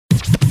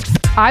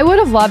I would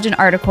have loved an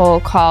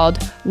article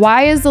called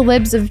 "Why is the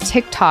Libs of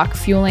TikTok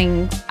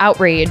Fueling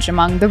Outrage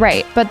Among the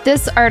Right?" But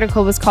this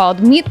article was called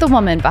 "Meet the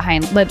Woman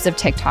Behind Libs of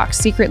TikTok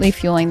Secretly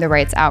Fueling the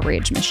Right's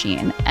Outrage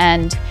Machine."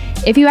 And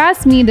if you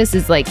ask me, this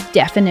is like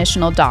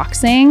definitional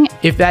doxing.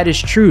 If that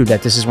is true,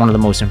 that this is one of the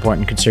most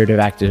important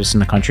conservative activists in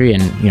the country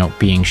and,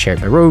 being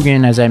shared by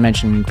Rogan, as I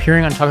mentioned,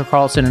 appearing on Tucker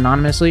Carlson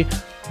anonymously,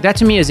 that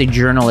to me is a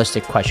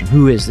journalistic question.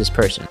 Who is this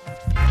person?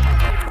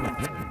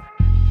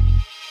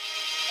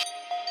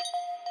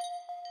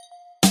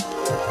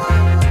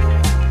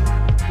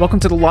 Welcome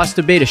to The Lost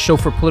Debate, a show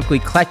for political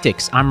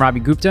eclectics. I'm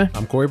Robbie Gupta.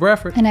 I'm Corey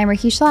Bradford. And I'm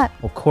Ricky Schlatt.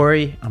 Well,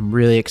 Corey, I'm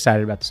really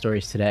excited about the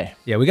stories today.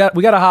 Yeah, we got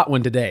a hot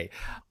one today.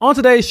 On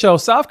today's show,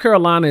 South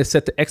Carolina is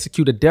set to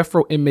execute a death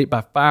row inmate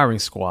by firing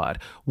squad.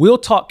 We'll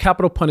talk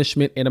capital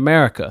punishment in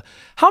America.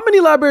 How many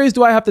libraries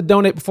do I have to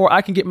donate before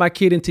I can get my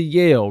kid into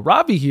Yale?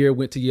 Robbie here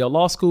went to Yale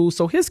Law School,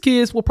 so his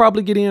kids will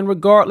probably get in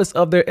regardless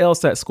of their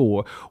LSAT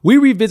score. We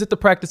revisit the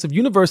practice of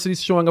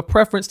universities showing a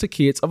preference to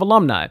kids of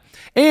alumni.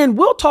 And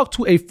we'll talk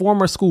to a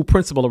former school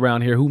principal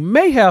around here who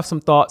may have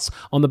some thoughts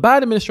on the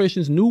Biden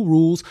administration's new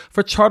rules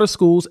for charter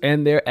schools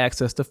and their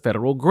access to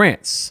federal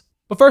grants.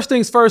 But first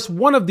things first,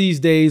 one of these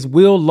days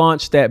we'll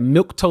launch that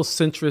milquetoast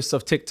centrist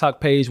of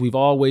TikTok page we've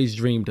always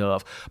dreamed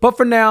of. But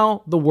for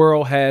now, the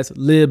world has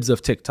Libs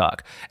of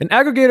TikTok, an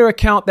aggregator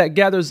account that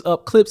gathers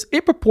up clips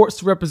it purports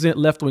to represent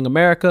left-wing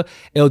America,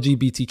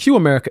 LGBTQ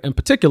America in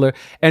particular,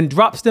 and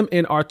drops them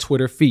in our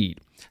Twitter feed.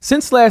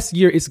 Since last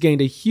year, it's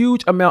gained a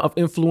huge amount of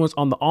influence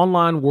on the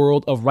online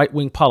world of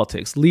right-wing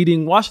politics,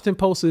 leading Washington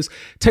Post's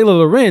Taylor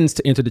Lorenz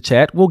to enter the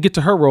chat. We'll get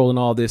to her role in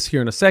all this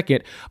here in a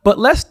second, but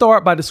let's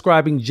start by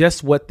describing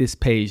just what this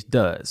page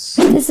does.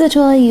 This is a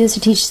tool I use to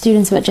teach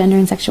students about gender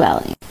and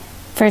sexuality.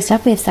 First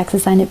up, we have sex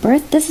assigned at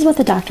birth. This is what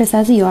the doctor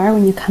says you are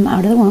when you come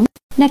out of the womb.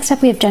 Next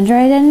up, we have gender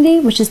identity,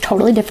 which is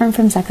totally different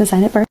from sex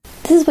assigned at birth.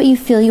 This is what you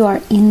feel you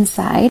are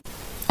inside,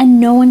 and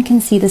no one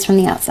can see this from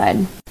the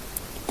outside.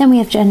 Then we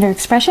have gender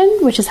expression,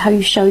 which is how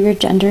you show your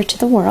gender to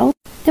the world.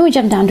 Then we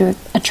jump down to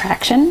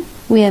attraction.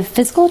 We have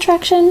physical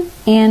attraction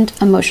and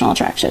emotional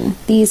attraction.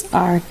 These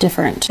are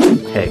different.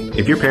 Hey,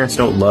 if your parents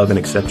don't love and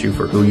accept you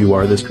for who you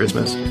are this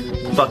Christmas,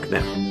 fuck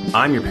them.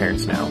 I'm your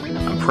parents now.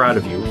 I'm proud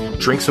of you.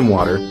 Drink some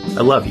water.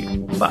 I love you.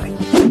 Bye.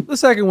 The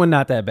second one,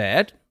 not that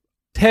bad.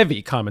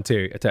 Heavy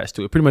commentary attached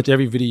to it. Pretty much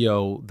every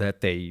video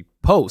that they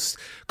post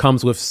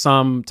comes with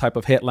some type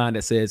of headline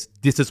that says,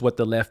 this is what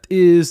the left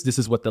is, this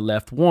is what the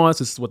left wants,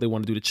 this is what they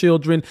want to do to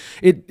children.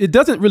 It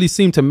doesn't really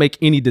seem to make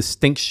any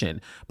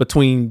distinction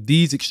between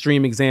these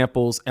extreme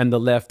examples and the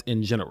left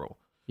in general.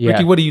 Yeah.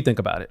 Ricky, what do you think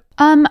about it?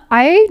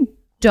 I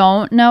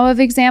don't know of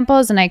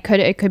examples, and it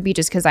could be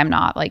just because I'm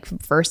not like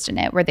versed in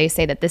it, where they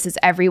say that this is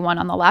everyone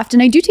on the left.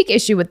 And I do take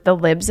issue with the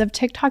libs of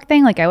TikTok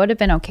thing. Like, I would have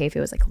been okay if it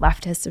was like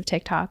leftists of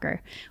TikTok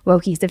or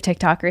wokies of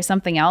TikTok or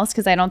something else,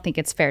 because I don't think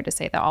it's fair to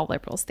say that all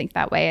liberals think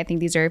that way. I think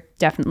these are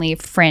definitely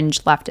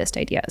fringe leftist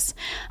ideas.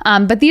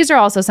 But these are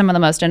also some of the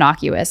most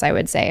innocuous, I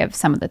would say, of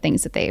some of the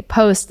things that they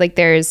post. Like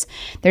there's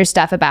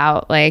stuff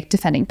about like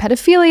defending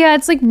pedophilia.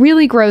 It's like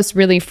really gross,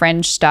 really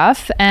fringe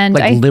stuff. And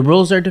like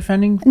liberals are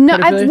defending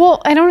pedophilia?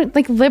 I don't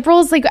like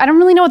liberals, like I don't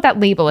really know what that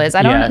label is.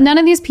 None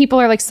of these people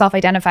are like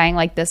self-identifying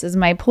like this is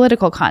my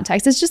political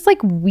context. It's just like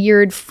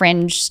weird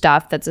fringe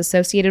stuff that's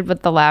associated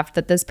with the left,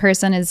 that this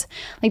person is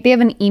like, they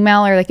have an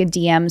email or like a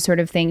DM sort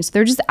of thing. So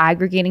they're just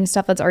aggregating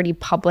stuff that's already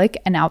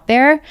public and out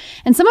there.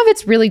 And some of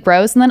it's really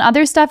gross. And then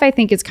other stuff I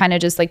think is kind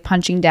of just like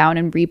punching down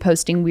and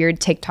reposting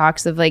weird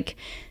TikToks of like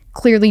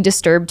clearly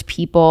disturbed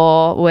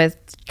people with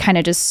kind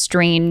of just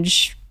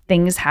strange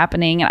things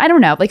happening. And I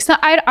don't know, like, so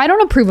I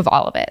don't approve of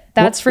all of it.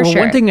 That's for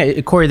sure. One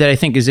thing, Corey, that I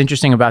think is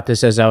interesting about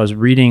this as I was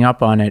reading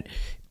up on it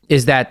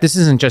is that this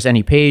isn't just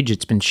any page.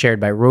 It's been shared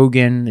by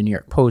Rogan, the New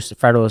York Post, the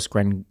Federalist,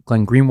 Glenn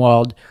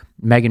Greenwald,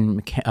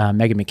 Meghan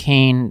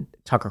McCain,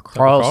 Tucker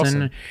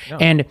Carlson. Yeah.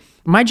 And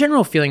my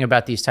general feeling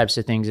about these types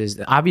of things is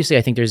that obviously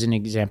I think there's an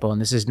example, and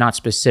this is not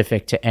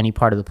specific to any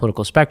part of the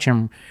political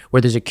spectrum,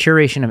 where there's a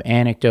curation of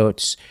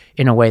anecdotes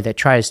in a way that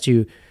tries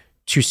to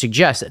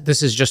suggest that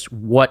this is just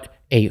what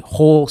a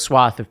whole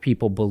swath of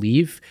people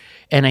believe.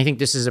 And I think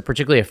this is a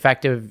particularly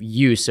effective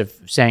use of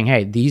saying,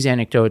 hey, these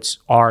anecdotes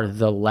are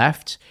the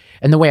left.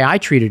 And the way I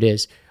treat it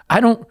is, I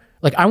want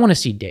to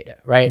see data,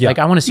 right? Yeah. Like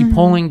I want to see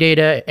polling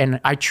data, and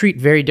I treat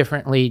very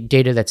differently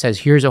data that says,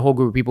 here's a whole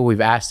group of people,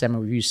 we've asked them,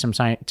 and we've used some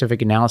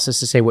scientific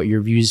analysis to say what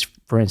your views,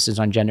 for instance,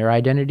 on gender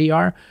identity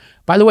are.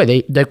 By the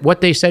way,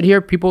 what they said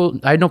here,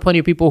 I know plenty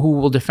of people who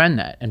will defend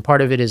that. And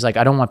part of it is like,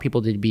 I don't want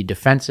people to be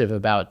defensive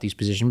about these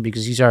positions,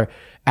 because these are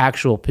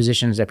actual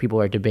positions that people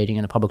are debating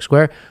in the public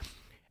square.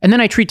 And then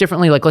I treat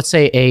differently, like let's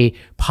say a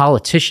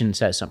politician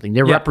says something.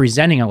 They're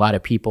representing a lot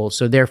of people.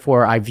 So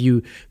therefore I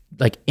view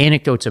like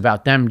anecdotes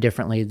about them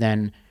differently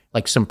than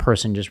like some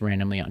person just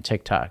randomly on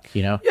TikTok,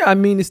 you know? Yeah, I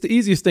mean, it's the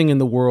easiest thing in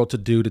the world to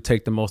do, to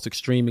take the most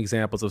extreme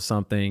examples of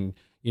something,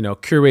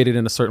 curated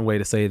in a certain way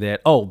to say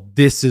that, oh,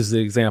 this is the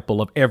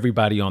example of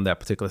everybody on that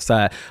particular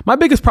side. My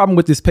biggest problem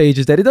with this page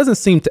is that it doesn't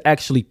seem to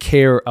actually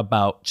care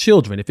about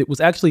children. If it was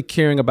actually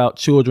caring about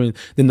children,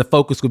 then the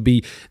focus would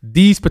be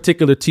these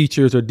particular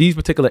teachers or these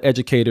particular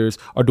educators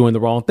are doing the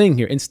wrong thing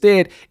here.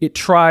 Instead, it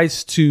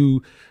tries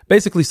to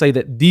basically say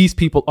that these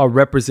people are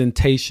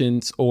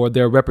representations, or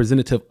they're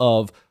representative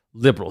of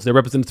liberals. They're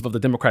representative of the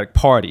Democratic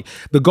Party.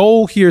 The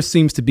goal here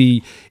seems to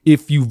be,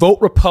 if you vote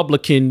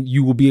Republican,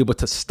 you will be able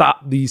to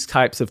stop these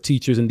types of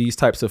teachers and these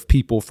types of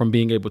people from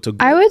being able to.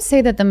 I would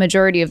say that the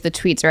majority of the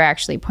tweets are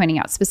actually pointing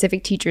out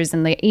specific teachers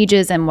and the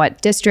ages and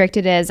what district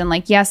it is. And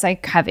like, yes, I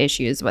have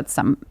issues with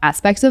some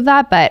aspects of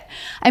that. But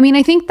I mean,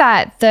 I think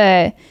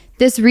that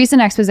this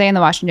recent expose in the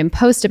Washington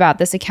Post about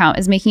this account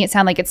is making it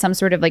sound like it's some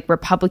sort of like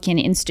Republican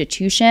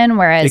institution,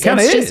 whereas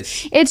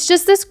it's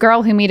just this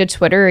girl who made a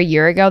Twitter a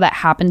year ago that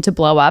happened to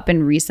blow up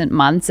in recent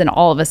months and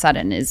all of a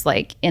sudden is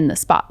like in the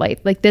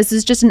spotlight. Like, this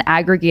is just an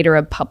aggregator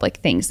of public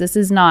things. This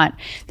is not,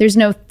 there's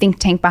no think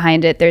tank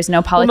behind it. There's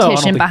no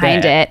politician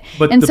behind it.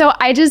 And so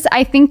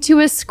I think to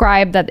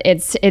ascribe that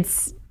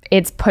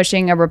it's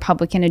pushing a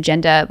Republican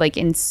agenda like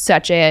in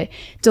such a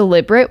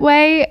deliberate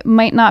way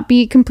might not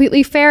be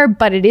completely fair,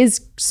 but it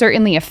is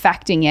certainly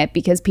affecting it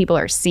because people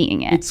are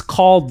seeing it. It's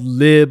called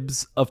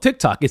Libs of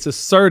TikTok. It's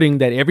asserting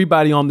that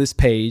everybody on this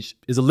page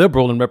is a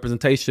liberal in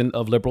representation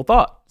of liberal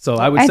thought. So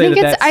I would say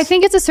I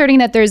think it's asserting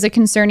that there's a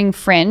concerning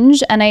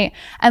fringe. And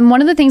one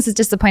of the things that's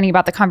disappointing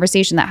about the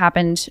conversation that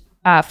happened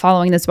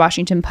following this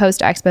Washington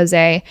Post expose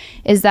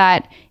is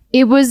that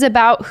it was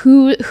about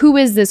who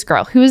is this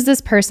girl? Who is this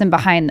person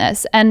behind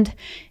this? And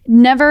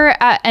never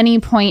at any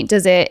point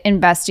does it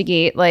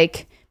investigate,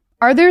 like,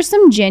 are there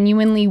some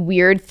genuinely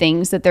weird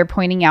things that they're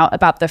pointing out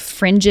about the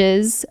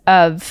fringes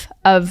of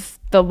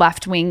the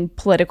left-wing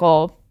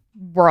political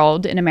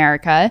world in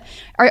America?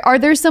 Are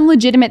there some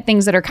legitimate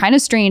things that are kind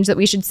of strange that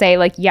we should say,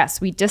 like, yes,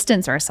 we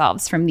distance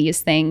ourselves from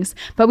these things,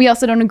 but we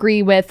also don't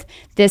agree with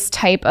this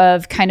type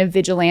of kind of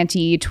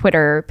vigilante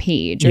Twitter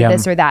page or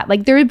this or that?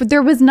 Like,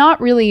 there was not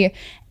really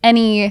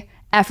any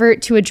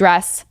effort to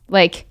address,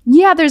 like,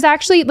 yeah, there's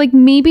actually, like,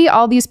 maybe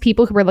all these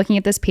people who are looking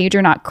at this page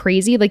are not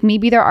crazy. Like,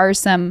 maybe there are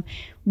some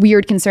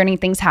weird, concerning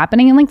things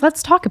happening, and like,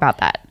 let's talk about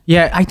that.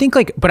 Yeah, I think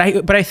but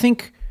I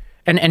think,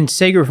 and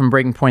Sager from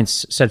Breaking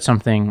Points said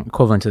something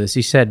equivalent to this.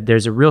 He said,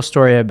 there's a real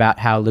story about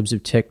how Libs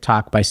of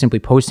TikTok, by simply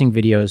posting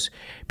videos,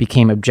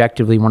 became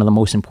objectively one of the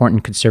most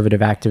important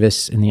conservative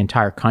activists in the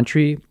entire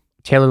country.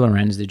 Taylor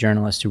Lorenz, the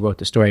journalist who wrote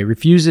the story,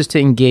 refuses to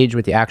engage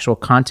with the actual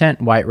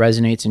content, why it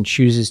resonates, and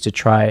chooses to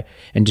try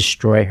and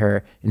destroy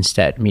her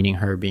instead, meaning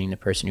her being the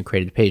person who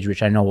created the page,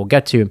 which I know we'll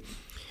get to.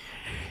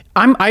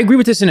 I agree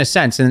with this in a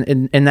sense,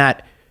 in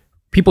that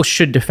people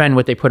should defend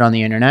what they put on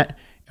the internet.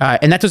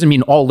 And that doesn't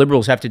mean all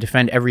liberals have to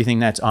defend everything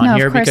that's on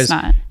here, because,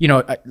 not.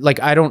 Like,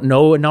 I don't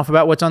know enough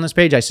about what's on this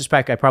page. I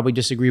suspect I probably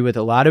disagree with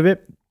a lot of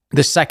it.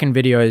 The second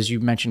video, as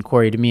you mentioned,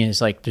 Corey, to me is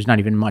like, there's not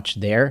even much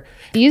there.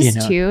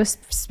 These two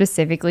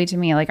specifically, to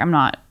me, like, I'm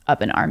not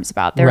up in arms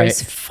about. There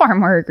is far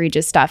more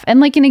egregious stuff.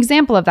 And like, an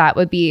example of that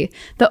would be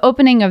the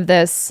opening of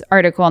this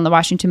article in the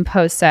Washington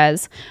Post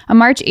says, on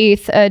March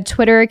 8th, a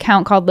Twitter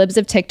account called Libs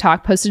of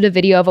TikTok posted a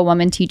video of a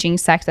woman teaching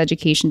sex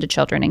education to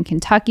children in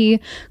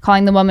Kentucky,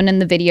 calling the woman in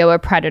the video a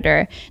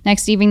predator.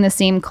 Next evening, the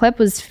same clip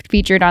was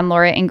featured on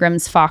Laura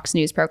Ingram's Fox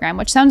News program,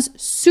 which sounds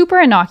super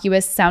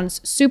innocuous, sounds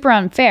super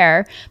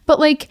unfair, but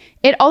like,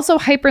 it also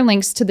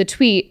hyperlinks to the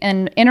tweet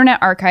in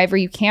Internet Archive where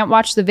you can't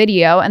watch the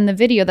video, and the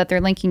video that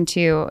they're linking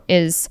to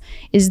is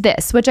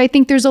this, which I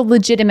think there's a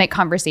legitimate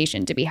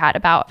conversation to be had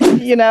about.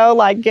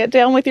 Like, get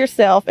down with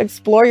yourself,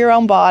 explore your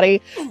own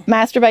body.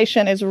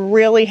 Masturbation is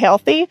really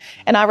healthy,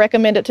 and I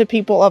recommend it to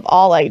people of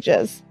all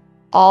ages.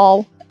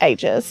 All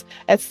ages.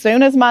 As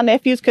soon as my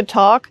nephews could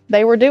talk,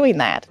 they were doing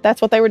that.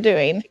 That's what they were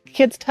doing.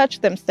 Kids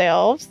touch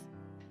themselves.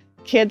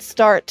 Kids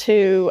start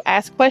to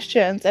ask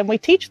questions, and we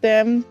teach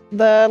them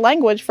the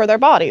language for their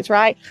bodies,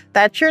 right?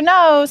 That's your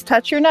nose,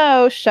 touch your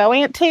nose, show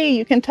Aunt T,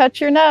 you can touch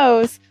your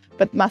nose.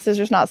 But my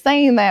sister's not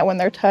saying that when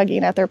they're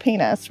tugging at their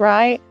penis,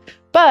 right?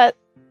 But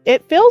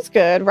it feels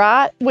good,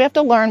 right? We have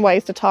to learn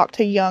ways to talk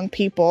to young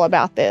people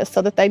about this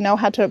so that they know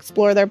how to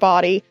explore their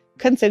body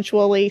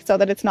consensually, so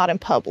that it's not in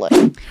public.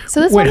 So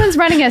this woman's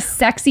running a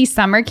sexy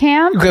summer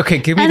camp. Okay,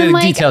 give me the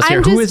details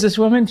here. Who is this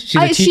woman? She's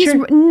a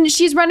teacher?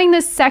 She's running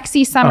this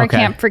sexy summer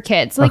camp for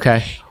kids. Like,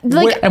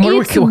 like, and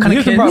what kind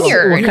of kids?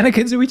 Weird. What kind of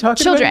kids are we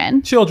talking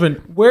about? Children.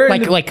 Where?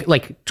 Like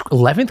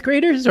 11th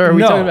graders, or are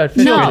we talking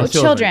about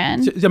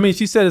children? I mean,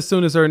 she said as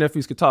soon as her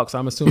nephews could talk, so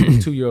I'm assuming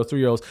 2-year-olds,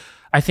 3-year-olds.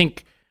 I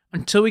think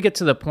until we get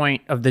to the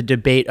point of the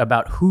debate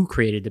about who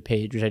created the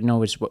page, which I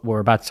know is what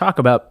we're about to talk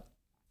about,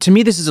 to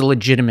me, this is a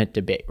legitimate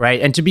debate, right?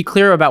 And to be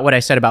clear about what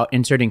I said about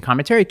inserting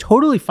commentary,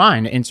 totally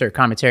fine to insert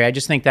commentary. I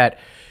just think that,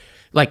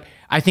 like,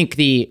 I think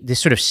the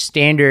sort of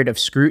standard of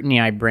scrutiny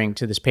I bring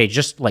to this page,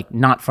 just like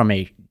not from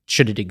a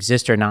should it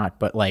exist or not,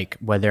 but like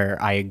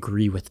whether I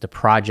agree with the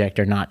project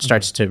or not,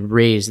 starts to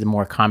raise the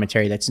more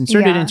commentary that's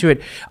inserted into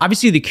it.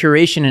 Obviously, the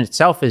curation in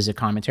itself is a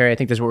commentary. I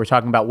think that's what we're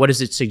talking about. What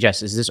does it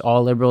suggest? Is this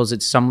all liberals?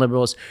 It's some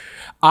liberals.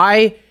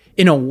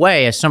 in a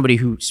way, as somebody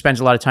who spends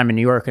a lot of time in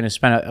New York and has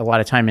spent a lot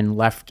of time in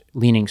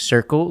left-leaning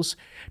circles,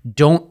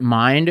 don't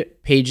mind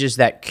pages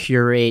that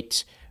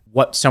curate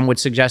what some would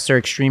suggest are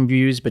extreme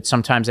views, but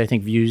sometimes I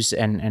think views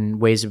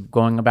and ways of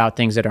going about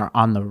things that are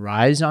on the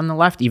rise on the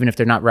left, even if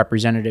they're not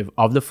representative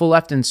of the full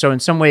left. And so in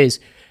some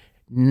ways,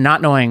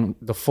 not knowing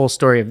the full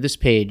story of this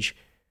page,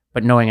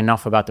 but knowing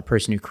enough about the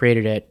person who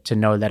created it to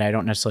know that I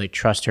don't necessarily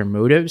trust her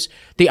motives.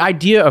 The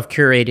idea of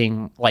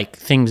curating like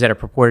things that are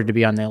purported to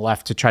be on the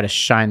left to try to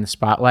shine the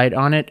spotlight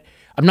on it,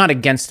 I'm not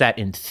against that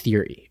in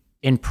theory.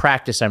 In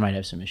practice, I might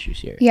have some issues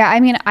here. Yeah, I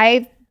mean,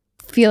 I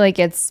feel like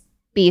it's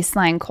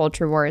baseline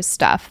culture wars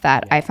stuff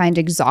that I find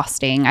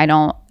exhausting.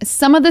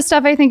 Some of the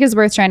stuff I think is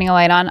worth shining a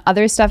light on.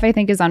 Other stuff I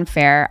think is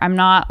unfair. I'm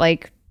not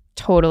like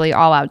totally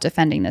all out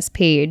defending this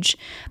page,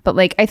 but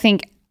like I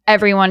think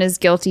everyone is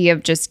guilty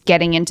of just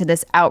getting into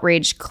this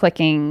outrage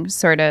clicking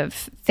sort of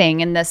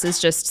thing. And this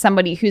is just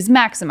somebody who's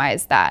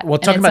maximized that. We'll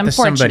talk about the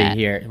somebody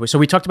here. So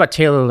we talked about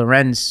Taylor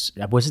Lorenz.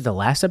 Was it the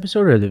last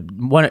episode or the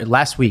one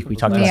last week we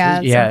talked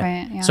about this?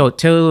 Yeah. So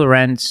Taylor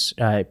Lorenz,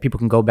 people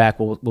can go back.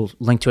 We'll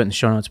link to it in the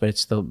show notes, but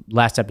it's the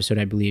last episode,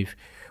 I believe.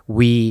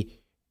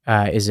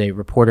 Is a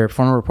reporter,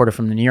 former reporter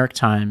from the New York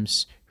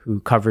Times who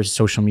covers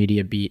social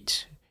media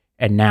beat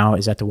and now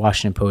is at the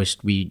Washington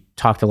Post. We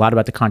talked a lot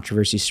about the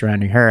controversy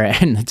surrounding her,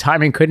 and the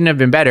timing couldn't have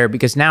been better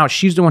because now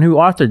she's the one who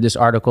authored this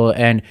article.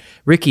 And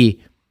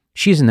Ricky,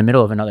 she's in the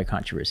middle of another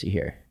controversy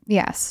here.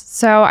 Yes.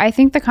 So I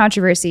think the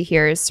controversy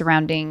here is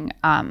surrounding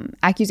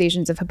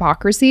accusations of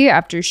hypocrisy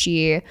after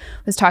she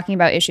was talking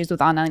about issues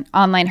with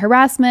online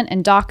harassment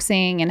and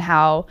doxing and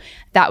how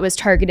that was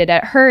targeted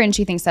at her, and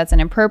she thinks that's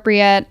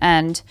inappropriate.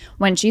 And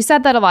when she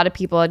said that, a lot of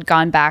people had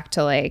gone back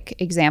to like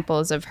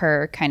examples of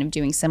her kind of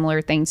doing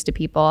similar things to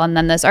people. And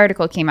then this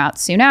article came out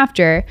soon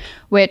after,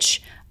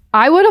 which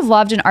I would have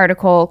loved an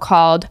article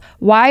called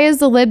 "Why is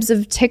the Libs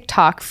of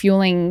TikTok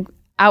Fueling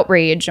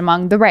Outrage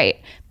Among the Right?"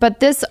 But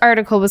this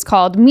article was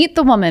called "Meet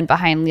the Woman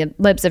Behind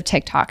Libs of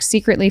TikTok,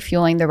 Secretly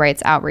Fueling the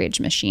Right's Outrage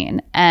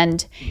Machine."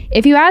 And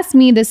if you ask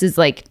me, this is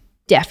like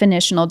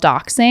definitional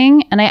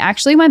doxing. And I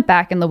actually went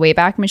back in the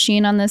Wayback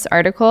Machine on this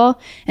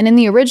article. And in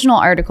the original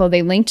article,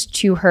 they linked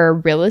to her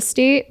real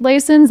estate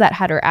license that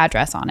had her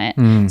address on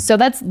it. So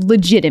that's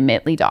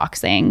legitimately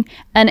doxing.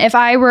 And if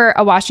I were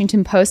a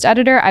Washington Post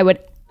editor, I would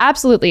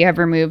absolutely have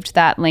removed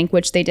that link,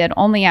 which they did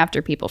only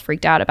after people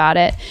freaked out about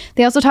it.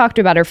 They also talked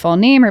about her full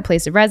name, her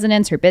place of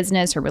residence, her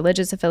business, her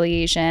religious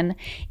affiliation.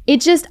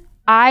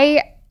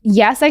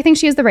 Yes, I think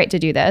she has the right to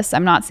do this.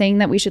 I'm not saying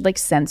that we should like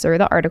censor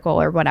the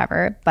article or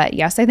whatever, but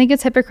yes, I think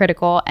it's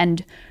hypocritical.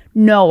 And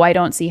no, I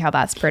don't see how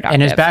that's productive.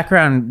 And his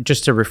background,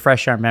 just to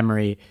refresh our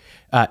memory,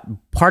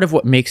 part of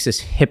what makes this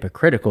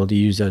hypocritical, to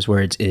use those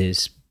words,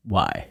 is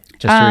why?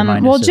 Just to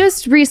remind us.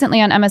 Just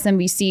recently on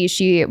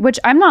MSNBC, which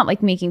I'm not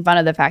like making fun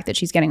of the fact that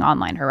she's getting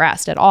online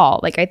harassed at all.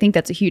 Like, I think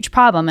that's a huge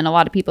problem and a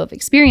lot of people have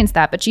experienced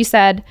that. But she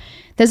said,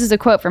 this is a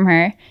quote from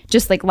her,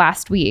 just like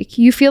last week,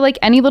 "You feel like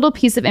any little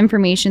piece of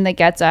information that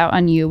gets out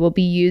on you will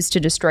be used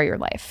to destroy your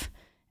life."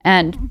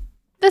 And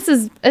this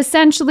is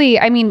essentially,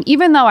 I mean,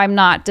 even though I'm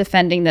not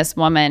defending this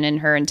woman in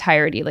her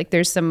entirety, like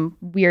there's some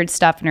weird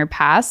stuff in her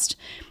past,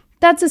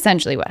 that's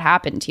essentially what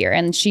happened here.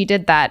 And she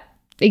did that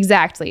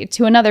exactly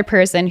to another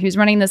person who's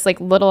running this like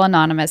little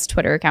anonymous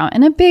Twitter account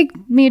in a big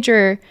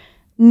major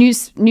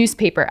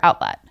newspaper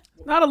outlet.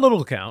 Not a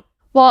little account.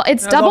 Well,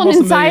 it's doubled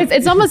in size.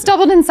 It's almost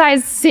doubled in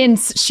size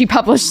since she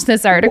published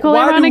this article.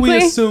 Why ironically, do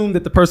we assume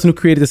that the person who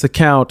created this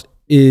account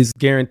is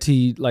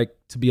guaranteed like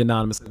to be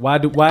anonymous? Why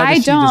does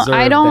she deserve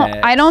that?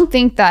 I don't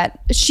think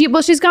that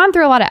she's gone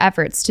through a lot of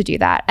efforts to do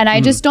that, and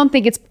I just don't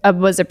think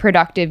was a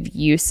productive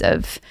use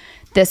of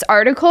this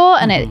article,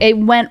 and it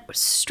went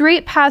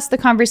straight past the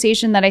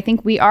conversation that I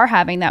think we are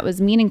having that was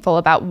meaningful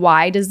about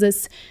why does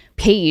this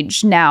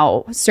page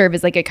now serve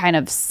as like a kind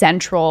of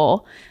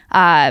central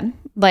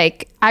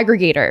like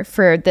aggregator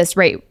for this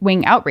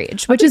right-wing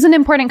outrage, which is an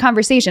important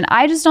conversation.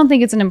 I just don't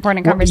think it's an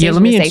important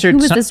conversation to say, who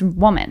is this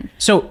woman?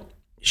 So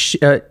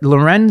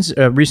Lorenz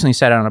recently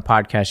said on a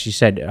podcast, she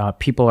said,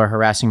 people are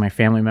harassing my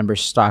family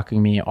members,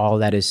 stalking me. All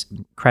that is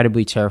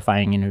incredibly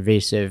terrifying and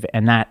invasive.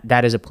 And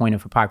that is a point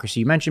of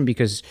hypocrisy you mentioned,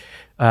 because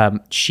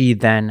she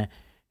then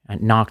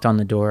knocked on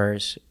the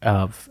doors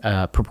of,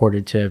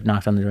 purported to have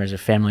knocked on the doors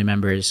of family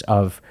members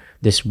of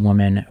this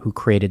woman who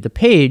created the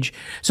page.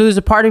 So there's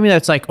a part of me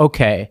that's like,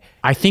 okay,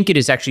 I think it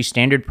is actually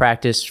standard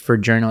practice for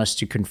journalists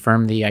to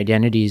confirm the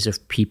identities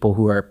of people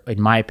who are, in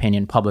my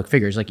opinion, public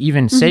figures. Like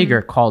even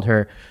Sager called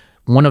her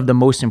one of the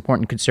most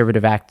important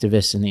conservative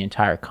activists in the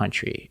entire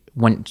country.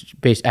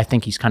 I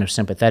think he's kind of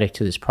sympathetic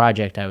to this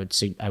project, it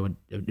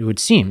would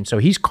seem. So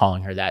he's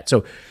calling her that.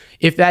 So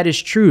if that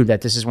is true,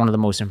 that this is one of the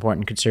most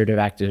important conservative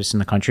activists in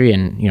the country,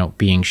 and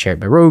being shared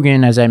by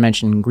Rogan, as I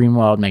mentioned,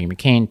 Greenwald, Meghan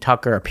McCain,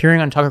 Tucker,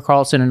 appearing on Tucker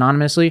Carlson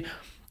anonymously,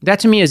 that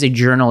to me is a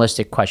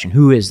journalistic question.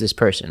 Who is this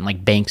person?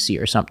 Like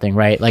Banksy or something,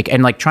 right?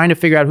 And trying to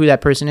figure out who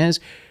that person is,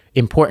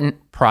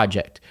 important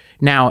project.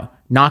 Now,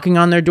 knocking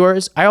on their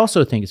doors, I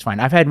also think it's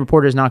fine. I've had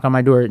reporters knock on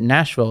my door in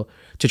Nashville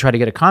to try to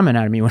get a comment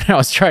out of me when I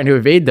was trying to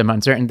evade them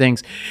on certain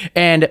things.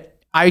 And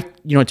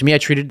to me, I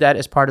treated that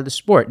as part of the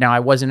sport. Now, I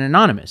wasn't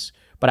anonymous,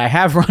 but I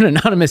have run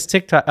anonymous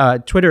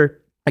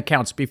Twitter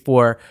accounts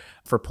before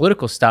for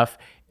political stuff.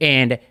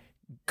 And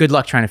good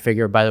luck trying to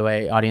figure, by the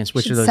way, audience,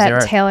 which of those there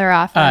are. Set Taylor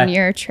off on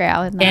your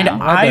trail. And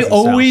I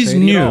always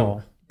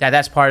knew that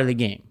that's part of the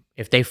game.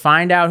 If they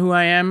find out who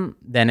I am,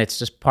 then it's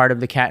just part of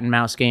the cat and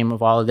mouse game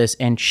of all of this.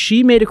 And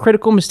she made a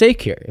critical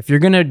mistake here. If you're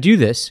going to do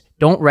this,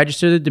 don't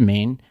register the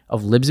domain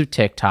of Libs of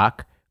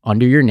TikTok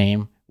under your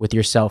name with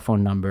your cell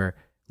phone number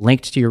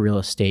linked to your real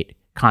estate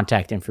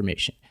contact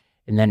information.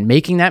 And then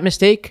making that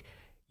mistake,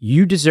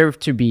 you deserve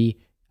to be,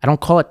 I don't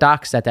call it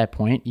doxxed at that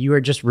point. You are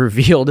just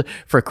revealed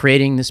for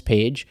creating this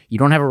page. You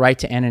don't have a right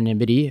to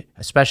anonymity,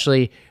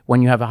 especially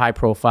when you have a high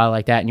profile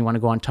like that and you want to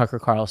go on Tucker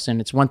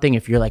Carlson. It's one thing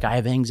if you're like, I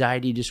have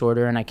anxiety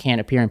disorder and I can't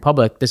appear in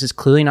public. This is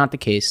clearly not the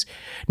case.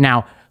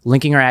 Now,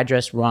 linking her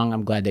address, wrong.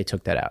 I'm glad they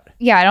took that out.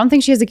 Yeah, I don't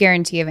think she has a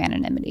guarantee of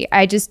anonymity.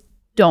 I just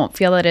don't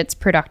feel that it's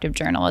productive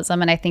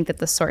journalism. And I think that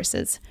the source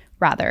is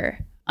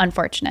rather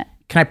unfortunate.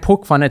 Can I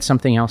poke fun at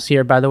something else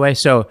here, by the way?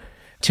 So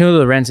Taylor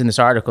Lorenz in this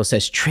article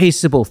says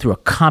traceable through a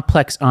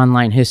complex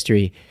online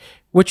history,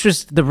 which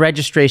was the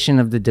registration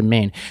of the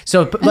domain.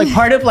 So like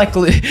part of like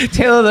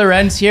Taylor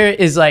Lorenz here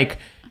is like,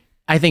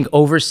 I think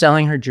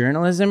overselling her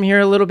journalism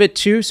here a little bit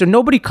too. So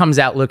nobody comes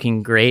out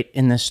looking great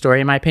in this story,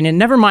 in my opinion.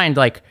 Never mind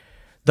like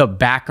the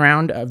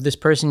background of this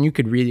person. You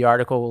could read the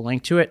article, we'll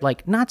link to it.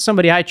 Like not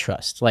somebody I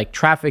trust, like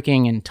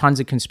trafficking and tons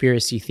of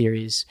conspiracy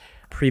theories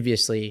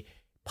previously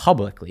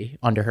publicly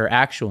under her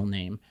actual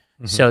name.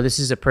 Mm-hmm. So this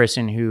is a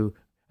person who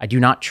I do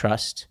not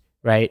trust,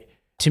 right?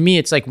 To me,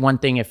 it's like one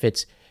thing if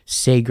it's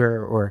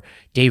Sager or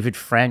David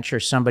French or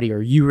somebody,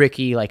 or you,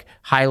 Ricky, like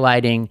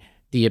highlighting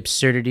the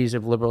absurdities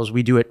of liberals.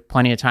 We do it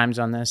plenty of times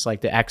on this,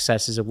 like the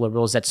excesses of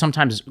liberals that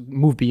sometimes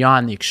move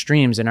beyond the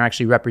extremes and are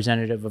actually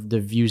representative of the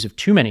views of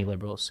too many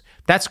liberals.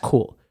 That's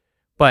cool.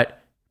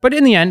 But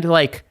in the end,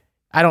 like,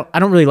 I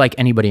don't really like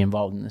anybody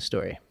involved in this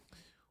story.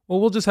 Well,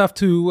 we'll just have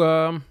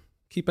to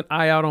keep an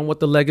eye out on what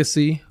the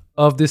legacy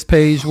of this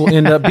page will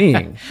end up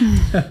being.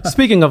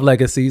 Speaking of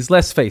legacies,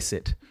 let's face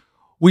it.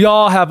 We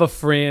all have a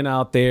friend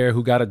out there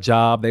who got a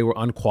job they were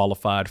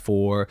unqualified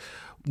for.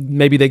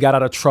 Maybe they got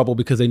out of trouble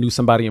because they knew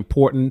somebody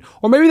important,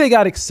 or maybe they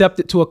got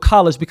accepted to a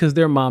college because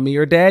their mommy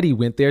or daddy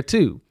went there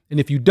too. And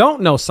if you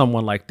don't know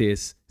someone like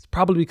this, it's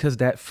probably because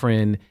that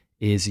friend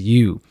is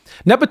you.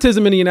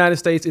 Nepotism in the United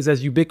States is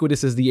as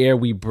ubiquitous as the air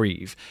we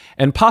breathe,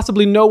 and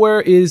possibly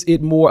nowhere is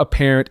it more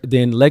apparent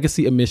than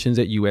legacy admissions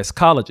at U.S.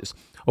 colleges.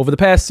 Over the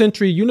past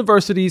century,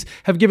 universities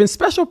have given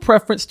special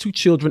preference to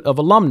children of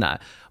alumni,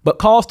 but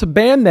calls to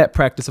ban that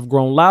practice have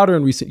grown louder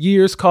in recent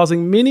years,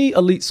 causing many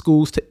elite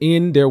schools to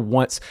end their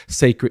once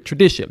sacred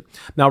tradition.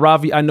 Now,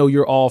 Ravi, I know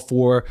you're all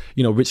for,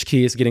 rich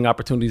kids getting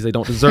opportunities they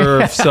don't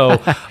deserve. So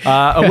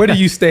where do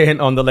you stand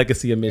on the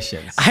legacy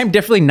admissions? I'm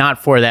definitely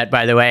not for that,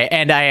 by the way.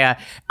 And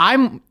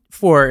I'm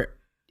for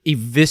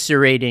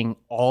eviscerating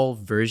all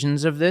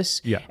versions of this.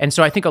 Yeah. And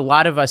so I think a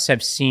lot of us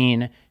have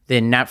seen the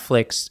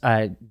Netflix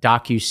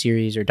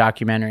docu-series or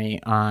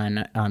documentary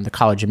on the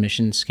college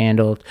admissions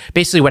scandal.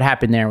 Basically what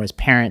happened there was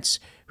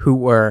parents who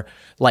were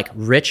like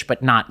rich,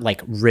 but not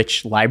like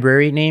rich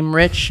library name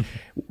rich,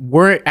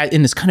 were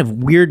in this kind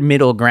of weird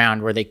middle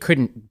ground where they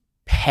couldn't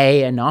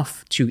pay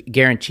enough to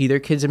guarantee their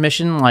kids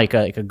admission like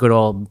a good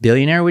old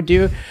billionaire would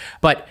do.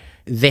 But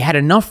they had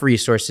enough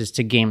resources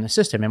to game the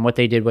system. And what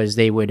they did was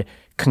they would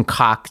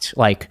concoct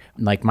like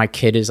my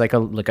kid is like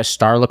a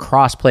star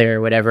lacrosse player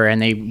or whatever.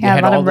 And they had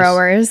a lot all of this,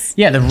 rowers.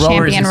 Yeah, the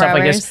rowers and stuff rowers.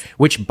 like this,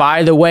 which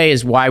by the way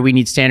is why we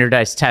need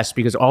standardized tests,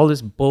 because all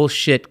this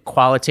bullshit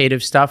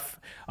qualitative stuff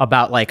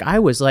about like, I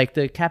was like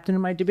the captain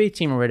of my debate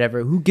team or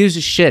whatever. Who gives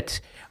a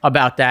shit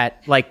about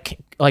that? Like,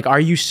 are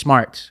you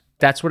smart?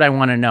 That's what I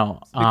want to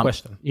know. Good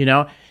question.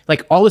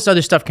 Like all this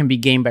other stuff can be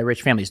gamed by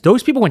rich families.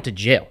 Those people went to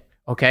jail.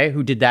 Okay,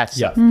 who did that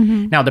stuff?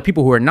 Mm-hmm. Now, the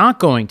people who are not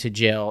going to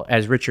jail,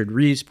 as Richard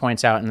Reeves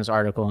points out in this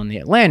article in The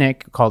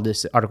Atlantic, called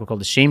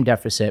The Shame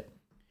Deficit,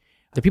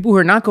 the people who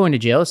are not going to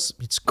jail,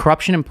 it's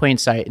corruption in plain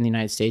sight in the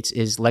United States,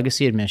 is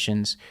legacy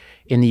admissions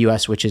in the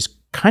U.S., which is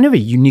kind of a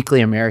uniquely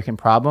American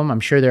problem.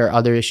 I'm sure there are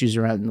other issues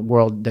around the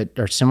world that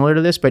are similar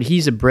to this, but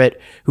he's a Brit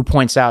who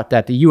points out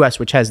that the U.S.,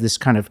 which has this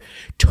kind of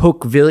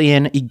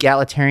Tocquevillian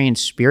egalitarian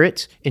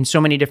spirit in so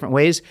many different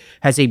ways,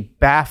 has a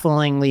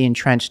bafflingly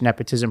entrenched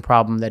nepotism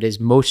problem that is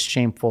most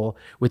shameful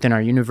within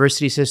our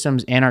university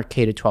systems and our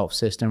K-12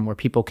 system, where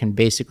people can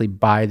basically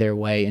buy their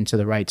way into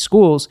the right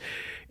schools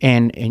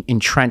and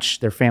entrench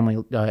their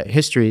family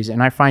histories.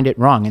 And I find it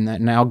wrong.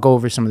 And I'll go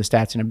over some of the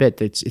stats in a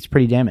bit. It's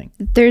pretty damning.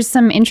 There's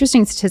some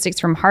interesting statistics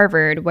from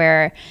Harvard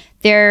where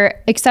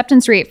their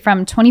acceptance rate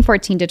from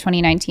 2014 to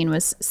 2019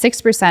 was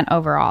 6%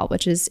 overall,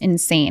 which is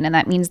insane. And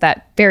that means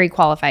that very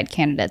qualified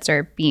candidates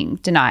are being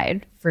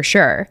denied for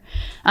sure.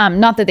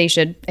 Not that they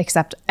should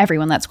accept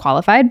everyone that's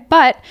qualified,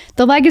 but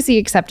the legacy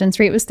acceptance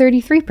rate was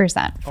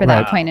 33% for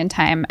that point in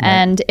time. Right.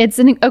 And it's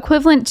an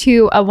equivalent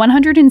to a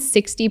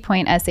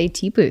 160-point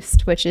SAT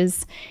boost, which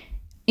is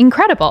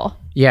incredible.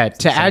 Yeah,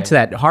 to add to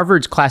that,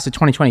 Harvard's class of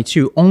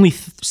 2022, only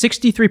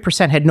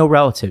 63% had no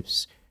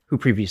relatives who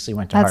previously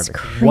went to That's Harvard.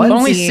 crazy. What?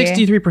 Only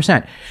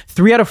 63%.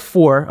 3 out of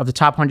 4 of the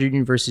top 100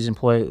 universities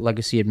employ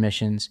legacy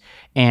admissions.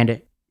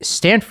 And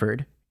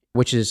Stanford,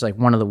 which is like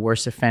one of the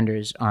worst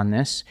offenders on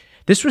this,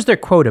 this was their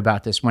quote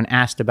about this when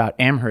asked about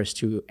Amherst,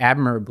 who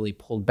admirably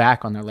pulled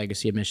back on their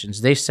legacy admissions.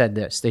 They said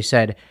this. They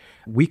said,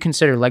 "We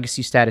consider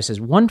legacy status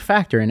as one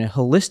factor in a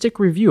holistic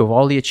review of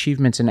all the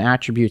achievements and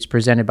attributes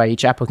presented by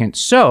each applicant."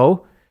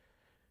 So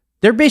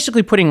they're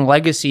basically putting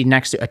legacy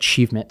next to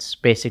achievements,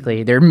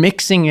 basically. They're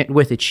mixing it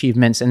with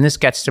achievements, and this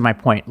gets to my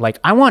point. Like,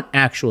 I want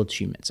actual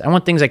achievements. I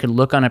want things I could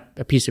look on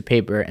a piece of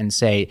paper and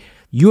say,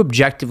 you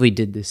objectively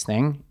did this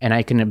thing, and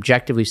I can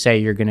objectively say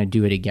you're going to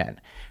do it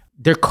again.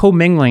 They're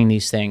commingling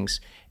these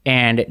things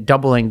and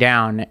doubling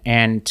down.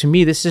 And to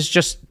me, this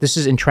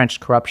is entrenched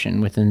corruption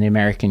within the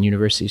American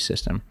university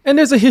system. And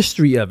there's a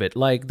history of it.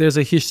 Like, there's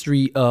a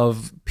history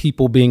of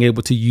people being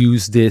able to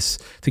use this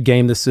to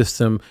game the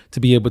system, to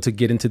be able to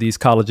get into these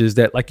colleges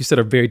that, like you said,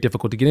 are very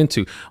difficult to get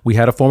into. We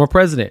had a former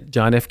president,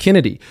 John F.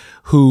 Kennedy,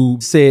 who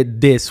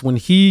said this when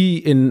he,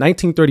 in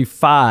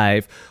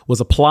 1935, was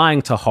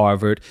applying to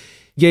Harvard,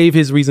 gave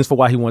his reasons for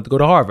why he wanted to go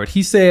to Harvard.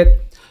 He said,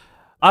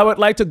 "I would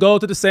like to go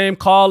to the same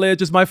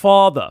college as my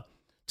father.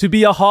 To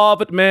be a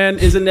Harvard man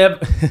is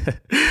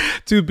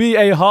to be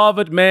a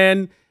Harvard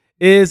man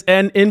is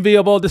an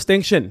enviable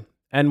distinction,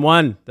 and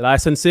one that I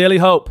sincerely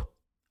hope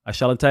I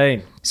shall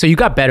attain." So you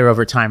got better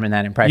over time in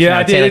that impression. Yeah,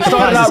 I did. It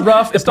started out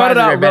rough.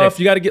 Better.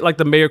 You got to get like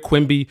the Mayor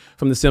Quimby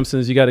from The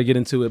Simpsons. You got to get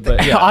into it.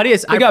 But yeah,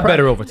 audience, I got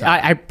better over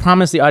time. I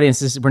promise the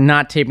audience, we're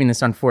not taping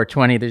this on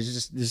 420.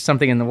 There's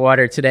something in the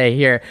water today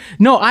here.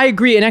 No, I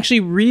agree. And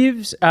actually,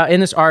 Reeves in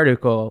this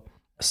article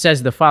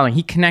says the following.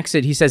 He connects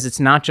it. He says it's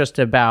not just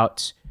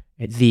about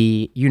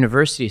the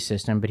university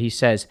system, but he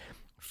says,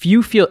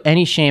 few feel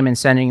any shame in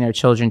sending their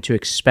children to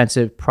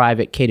expensive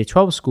private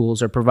K-12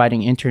 schools or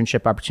providing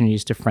internship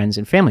opportunities to friends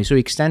and family. So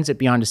he extends it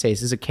beyond to say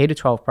this is a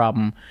K-12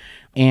 problem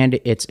and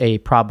it's a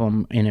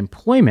problem in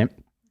employment.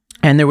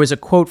 And there was a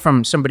quote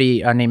from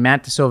somebody named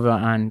Matt De Silva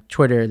on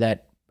Twitter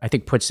that I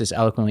think puts this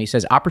eloquently. He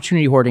says,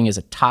 "Opportunity hoarding is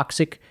a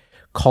toxic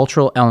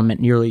cultural element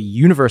nearly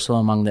universal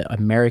among the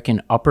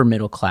American upper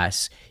middle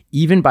class,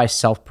 even by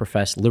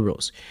self-professed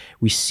liberals.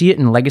 We see it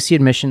in legacy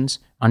admissions,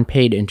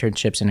 unpaid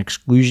internships, and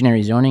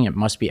exclusionary zoning. It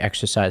must be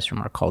exercised from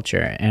our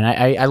culture." And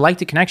I like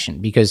the connection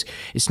because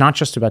it's not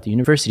just about the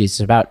universities. It's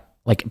about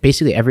like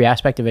basically every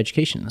aspect of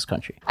education in this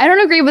country. I don't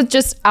agree with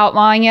just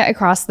outlawing it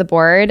across the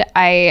board.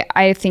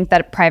 I think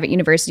that private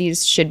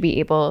universities should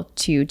be able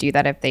to do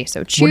that if they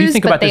so choose. What do you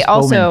think about this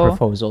Bowman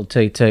proposal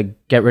to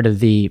get rid of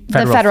the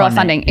federal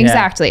funding? Yeah.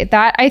 Exactly.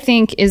 That I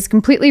think is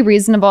completely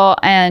reasonable.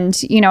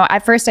 And, you know,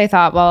 at first I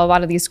thought, well, a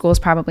lot of these schools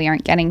probably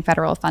aren't getting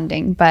federal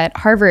funding, but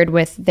Harvard,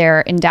 with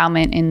their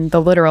endowment in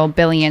the literal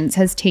billions,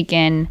 has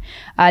taken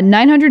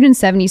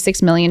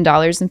 $976 million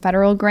in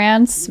federal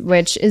grants,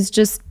 which is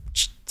just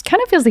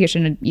kind of feels like it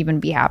shouldn't even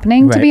be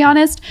happening, to be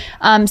honest.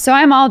 So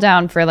I'm all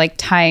down for like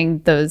tying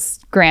those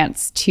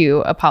grants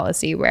to a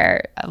policy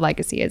where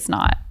legacy is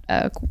not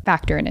a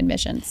factor in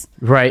admissions.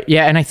 Right.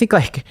 Yeah. And I think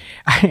like,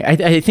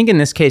 I think in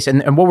this case,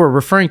 and what we're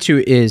referring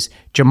to is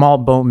Jamal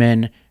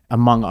Bowman,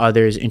 among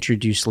others,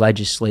 introduced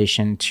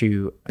legislation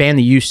to ban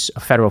the use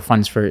of federal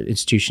funds for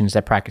institutions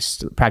that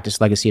practice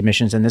legacy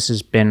admissions. And this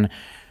has been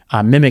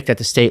mimicked at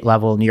the state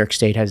level. New York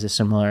State has a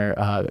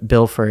similar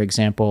bill, for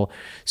example.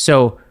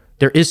 So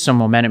there is some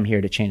momentum here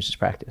to change this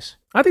practice.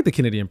 I think the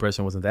Kennedy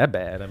impression wasn't that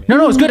bad. I mean,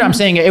 no, it was good. I'm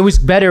saying it was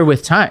better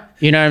with time.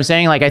 You know what I'm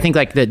saying? Like, I think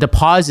like the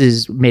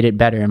pauses made it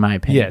better, in my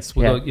opinion. Yes.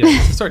 Well, yeah.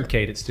 There's a certain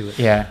cadence to it.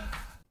 Yeah.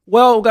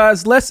 Well,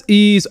 guys, let's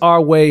ease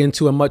our way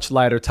into a much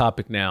lighter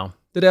topic now.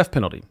 The death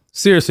penalty.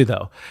 Seriously,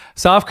 though,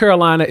 South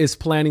Carolina is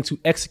planning to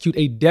execute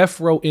a death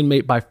row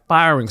inmate by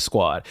firing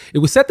squad. It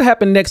was set to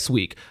happen next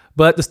week,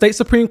 but the state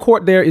Supreme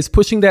Court there is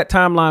pushing that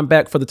timeline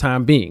back for the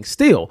time being.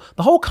 Still,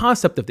 the whole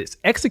concept of this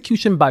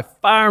execution by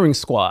firing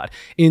squad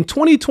in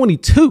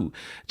 2022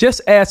 just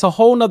adds a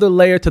whole nother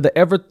layer to the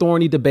ever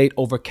thorny debate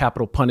over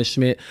capital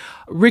punishment.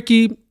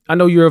 Ricky, I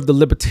know you're of the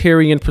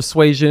libertarian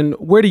persuasion.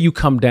 Where do you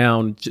come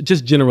down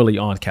just generally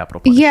on capital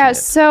punishment? Yeah,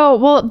 so,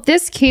 well,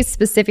 this case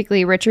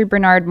specifically, Richard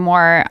Bernard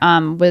Moore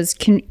was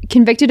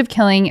convicted of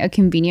killing a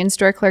convenience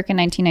store clerk in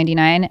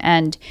 1999,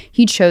 and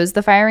he chose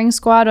the firing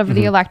squad over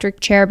the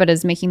electric chair, but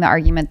is making the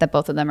argument that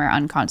both of them are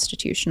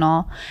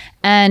unconstitutional.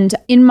 And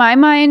in my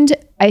mind,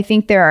 I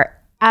think there are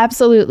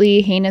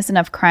absolutely heinous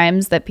enough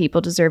crimes that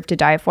people deserve to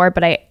die for,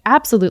 but I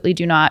absolutely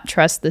do not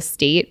trust the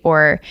state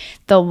or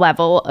the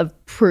level of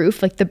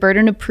proof. Like, the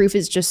burden of proof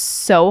is just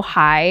so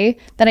high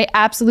that I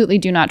absolutely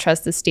do not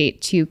trust the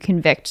state to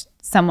convict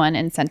someone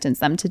and sentence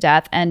them to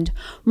death. And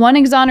one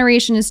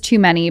exoneration is too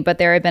many, but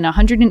there have been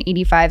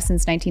 185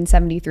 since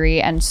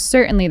 1973, and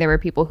certainly there were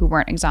people who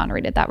weren't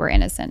exonerated that were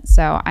innocent.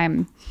 So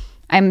I'm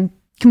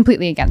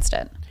completely against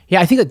it. Yeah,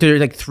 I think that there are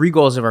like three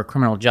goals of our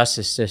criminal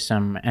justice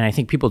system, and I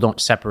think people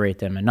don't separate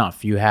them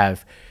enough. You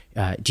have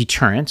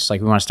deterrence,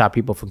 like we want to stop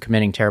people from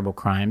committing terrible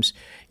crimes.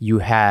 You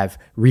have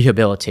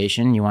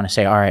rehabilitation. You want to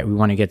say, all right, we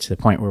want to get to the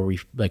point where we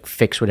like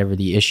fix whatever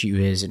the issue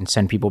is and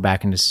send people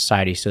back into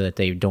society so that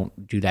they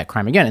don't do that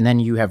crime again. And then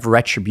you have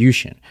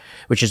retribution,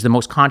 which is the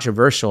most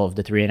controversial of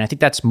the three. And I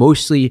think that's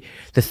mostly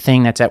the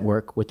thing that's at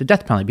work with the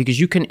death penalty, because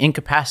you can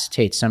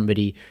incapacitate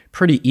somebody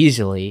pretty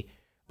easily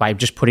by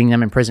just putting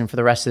them in prison for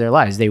the rest of their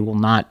lives. They will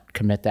not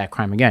commit that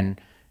crime again,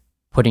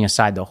 putting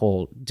aside the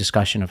whole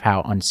discussion of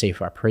how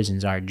unsafe our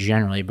prisons are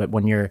generally. But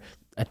when you're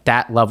at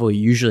that level,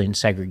 you're usually in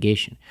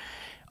segregation.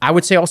 I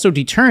would say also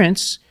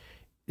deterrence.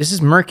 This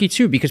is murky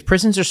too, because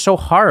prisons are so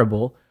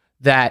horrible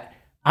that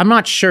I'm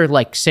not sure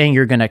like saying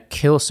you're going to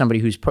kill somebody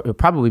who's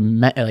probably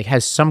like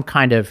has some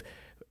kind of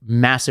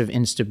massive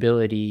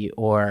instability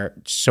or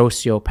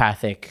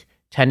sociopathic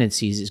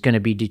tendencies is going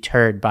to be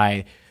deterred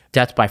by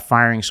death by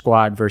firing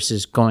squad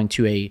versus going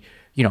to a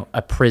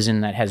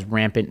prison that has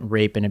rampant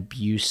rape and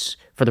abuse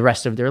for the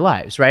rest of their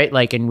lives, right?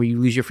 Like, and where you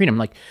lose your freedom.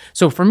 Like,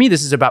 so for me,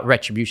 this is about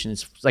retribution.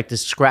 It's like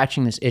this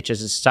scratching this itch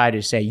as a society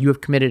to say, you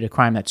have committed a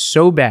crime that's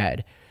so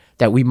bad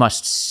that we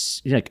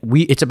must,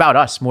 it's about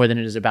us more than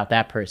it is about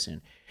that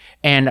person.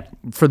 And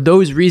for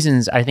those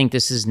reasons, I think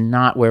this is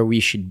not where we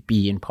should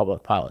be in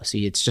public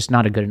policy. It's just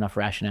not a good enough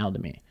rationale to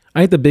me.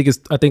 I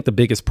think the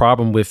biggest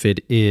problem with it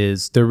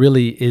is there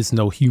really is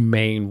no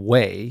humane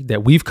way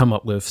that we've come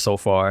up with so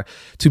far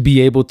to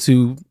be able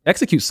to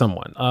execute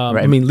someone.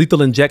 Right. I mean,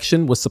 lethal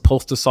injection was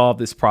supposed to solve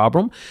this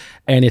problem,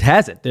 and it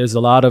hasn't. There's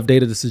a lot of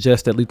data to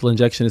suggest that lethal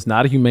injection is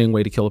not a humane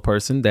way to kill a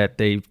person, that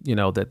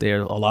that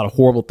there are a lot of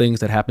horrible things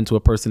that happen to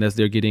a person as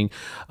they're getting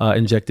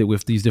injected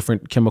with these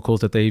different chemicals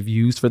that they've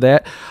used for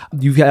that.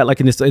 You've had, like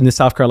in this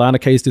South Carolina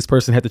case, this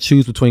person had to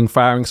choose between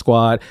firing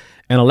squad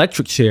and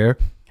electric chair.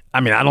 I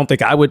mean, I don't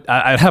think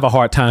I'd have a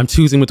hard time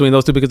choosing between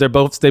those two because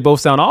they both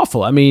sound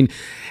awful. I mean,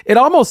 it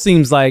almost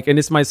seems like, and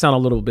this might sound a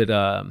little bit,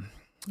 a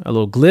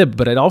little glib,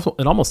 but it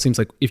almost seems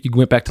like if you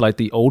went back to like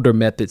the older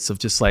methods of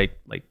just like,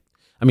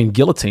 I mean,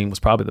 guillotine was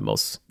probably the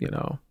most,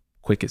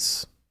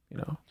 quickest,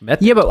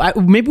 method. Yeah, but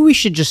maybe we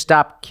should just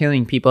stop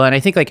killing people. And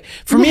I think like,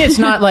 for me, it's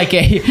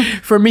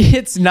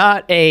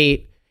not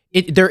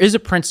there is a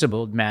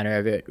principled matter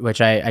of it, which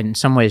I in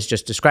some ways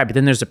just described, but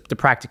then there's the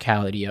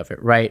practicality of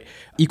it, right?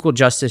 Equal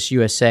Justice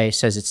USA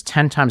says it's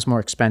 10 times more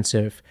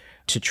expensive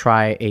to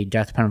try a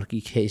death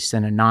penalty case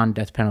than a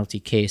non-death penalty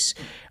case.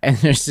 And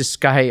there's this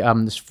guy,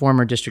 this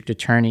former district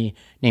attorney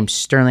named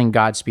Sterling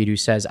Godspeed, who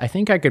says, I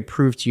think I could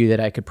prove to you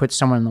that I could put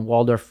someone in the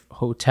Waldorf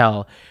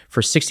Hotel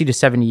for 60 to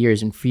 70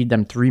 years and feed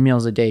them 3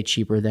 meals a day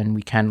cheaper than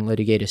we can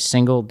litigate a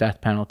single death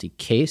penalty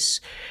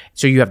case.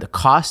 So you have the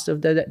cost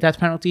of the death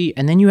penalty,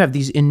 and then you have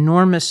these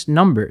enormous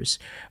numbers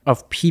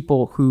of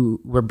people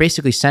who were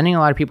basically sending a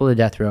lot of people to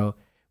death row.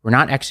 We're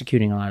not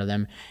executing a lot of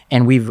them.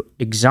 And we've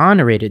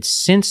exonerated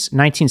since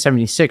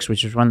 1976,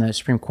 which is when the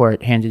Supreme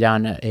Court handed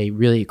down a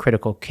really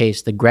critical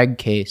case, the Gregg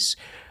case,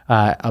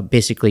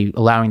 basically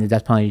allowing the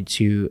death penalty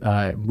to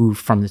move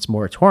from its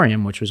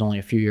moratorium, which was only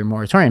a few-year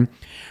moratorium.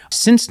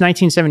 Since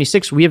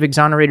 1976, we have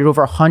exonerated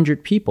over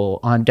 100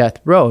 people on death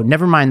row,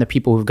 never mind the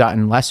people who've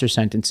gotten lesser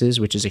sentences,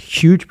 which is a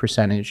huge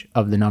percentage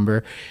of the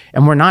number.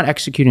 And we're not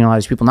executing a lot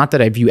of these people. Not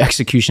that I view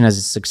execution as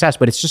a success,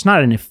 but it's just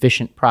not an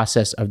efficient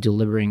process of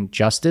delivering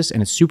justice,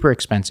 and it's super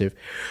expensive.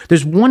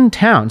 There's one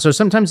town. So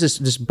sometimes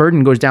this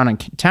burden goes down on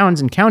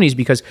towns and counties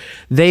because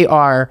they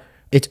are...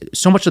 It's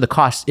so much of the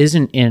cost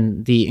isn't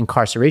in the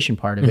incarceration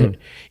part of it.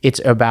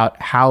 It's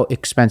about how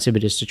expensive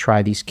it is to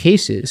try these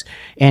cases.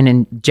 And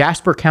in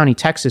Jasper County,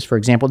 Texas, for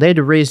example, they had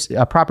to raise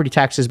property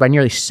taxes by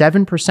nearly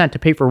 7% to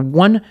pay for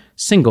one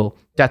single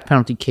death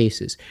penalty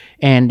cases.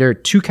 And there are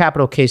 2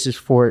 capital cases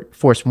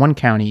forced one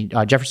county,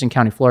 Jefferson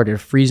County, Florida, to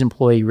freeze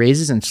employee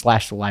raises and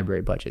slash the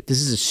library budget. This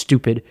is a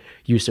stupid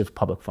use of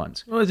public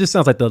funds. Well, it just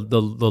sounds like the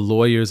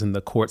lawyers and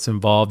the courts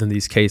involved in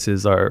these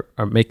cases are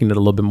making it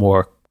a little bit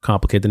more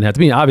complicated than it had to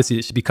be. Obviously,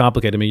 it should be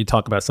complicated. I mean, you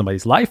talk about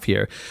somebody's life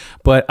here,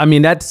 but I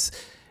mean, that's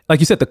like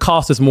you said, the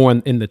cost is more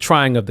in the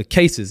trying of the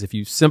cases. If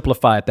you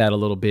simplify that a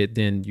little bit,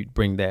 then you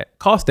bring that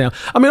cost down.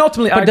 I mean,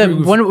 ultimately,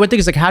 one thing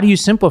is like, how do you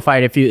simplify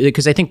it?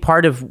 Because I think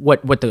part of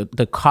what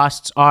the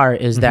costs are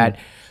is that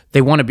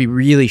they want to be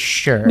really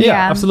sure.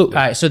 Yeah,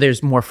 absolutely. So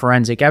there's more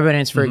forensic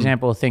evidence, for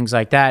example, things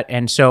like that.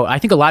 And so I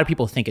think a lot of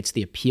people think it's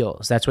the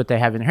appeals. That's what they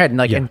have in their head.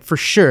 And and for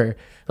sure,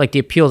 like the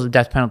appeals of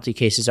death penalty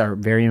cases are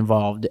very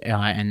involved,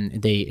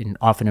 and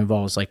often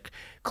involves like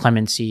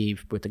clemency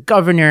with the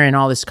governor and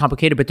all this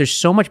complicated. But there's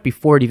so much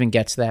before it even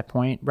gets to that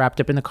point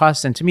wrapped up in the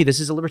costs. And to me, this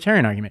is a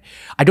libertarian argument.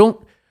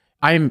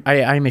 I'm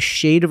a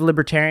shade of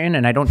libertarian,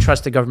 and I don't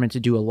trust the government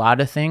to do a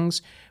lot of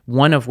things,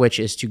 one of which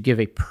is to give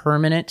a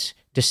permanent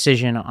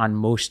decision on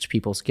most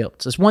people's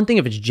guilt. So it's one thing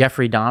if it's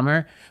Jeffrey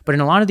Dahmer, but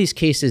in a lot of these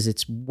cases,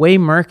 it's way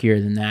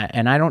murkier than that.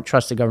 And I don't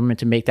trust the government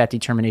to make that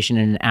determination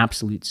in an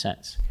absolute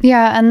sense.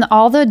 Yeah, and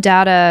all the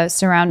data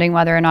surrounding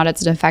whether or not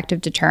it's an effective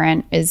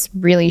deterrent is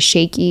really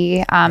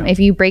shaky. If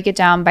you break it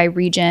down by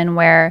region,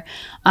 where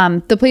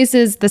the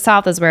places, the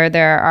South is where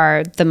there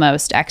are the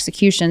most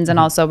executions and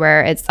also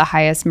where it's the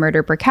highest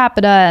murder per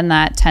capita, and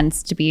that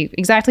tends to be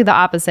exactly the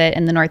opposite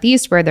in the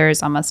Northeast, where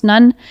there's almost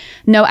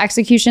no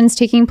executions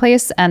taking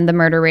place, and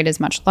the murder rate is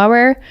much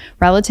lower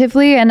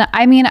relatively. And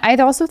I mean, I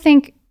also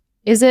think,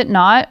 is it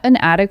not an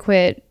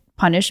adequate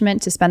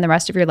punishment to spend the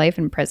rest of your life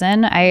in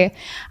prison? I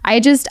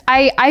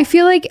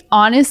feel like,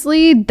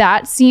 honestly,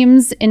 that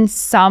seems in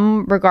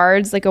some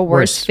regards like a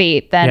worse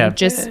fate than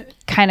just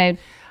kind of.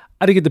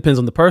 I think it depends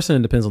on the person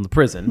and depends on the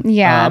prison.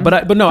 Yeah, but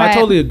I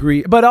totally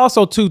agree. But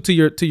also too,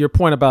 to your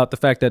point about the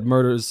fact that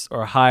murders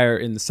are higher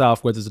in the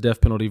South, where there's a death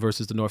penalty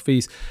versus the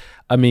Northeast.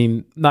 I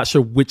mean, not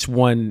sure which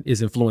one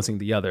is influencing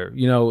the other.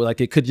 You know, like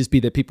it could just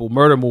be that people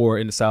murder more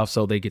in the South,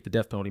 so they get the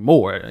death penalty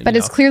more. But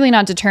it's clearly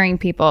not deterring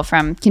people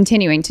from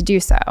continuing to do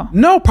so.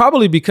 No,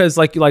 probably because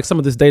like some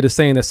of this data is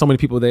saying that so many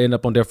people that end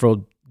up on death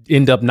row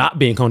end up not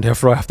being on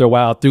death row after a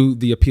while through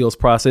the appeals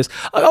process.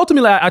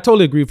 Ultimately, I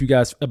totally agree with you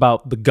guys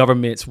about the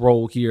government's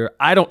role here.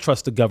 I don't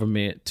trust the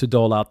government to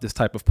dole out this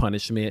type of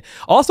punishment.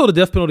 Also, the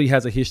death penalty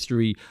has a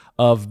history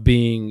of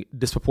being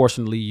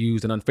disproportionately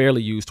used and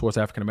unfairly used towards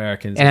African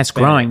Americans. And it's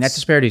growing. That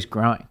disparity is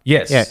growing.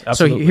 Yes, yeah.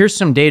 Absolutely. So here's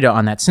some data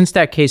on that. Since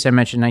that case I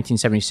mentioned,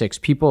 1976,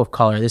 people of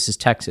color, this is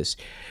Texas,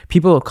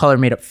 people of color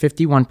made up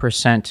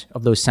 51%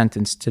 of those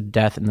sentenced to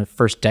death in the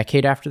first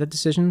decade after the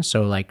decision,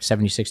 so like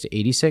 76 to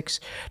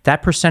 86.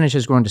 That percentage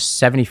has grown to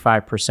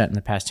 75% in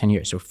the past 10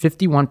 years. So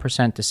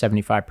 51% to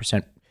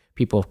 75%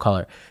 people of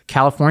color.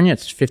 California,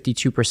 it's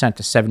 52%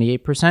 to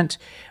 78%.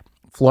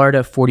 Florida,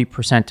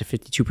 40% to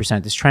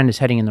 52%. This trend is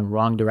heading in the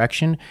wrong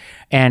direction.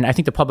 And I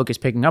think the public is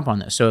picking up on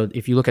this. So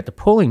if you look at the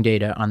polling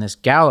data on this,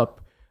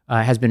 Gallup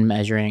has been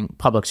measuring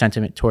public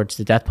sentiment towards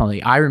the death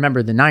penalty. I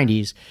remember the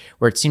 90s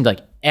where it seemed like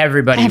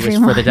everyone was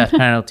for the death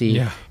penalty.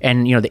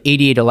 And, you know, the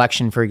 88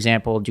 election, for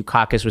example,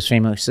 Dukakis was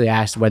famously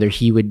asked whether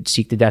he would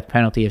seek the death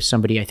penalty if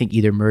somebody, I think,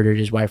 either murdered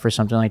his wife or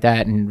something like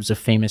that, and was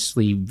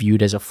famously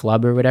viewed as a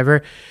flub or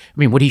whatever. I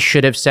mean, what he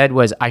should have said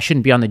was, I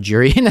shouldn't be on the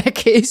jury in that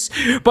case.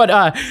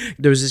 But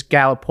there was this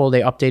Gallup poll, they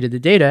updated the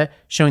data,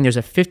 showing there's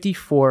a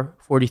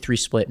 54-43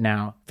 split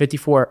now,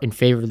 54 in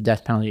favor of the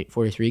death penalty,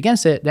 43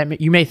 against it. That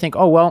you may think,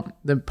 oh, well,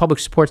 the public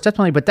supports death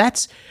penalty, but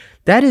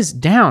that is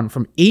down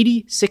from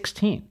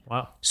 80-16.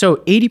 Wow. So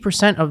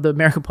 80% of the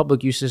American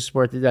public used to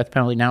support the death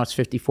penalty. Now it's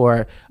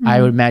 54.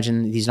 I would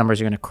imagine these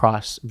numbers are going to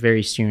cross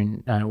very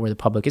soon where the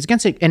public is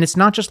against it. And it's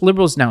not just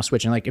liberals now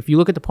switching. Like if you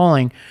look at the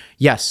polling,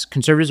 yes,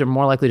 conservatives are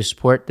more likely to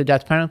support the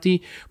death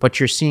penalty, but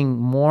you're seeing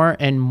more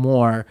and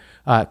more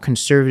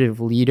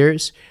conservative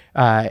leaders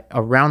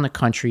around the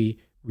country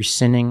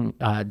rescinding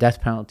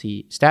death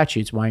penalty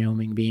statutes,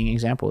 Wyoming being an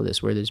example of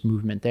this, where there's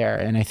movement there.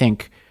 And I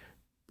think,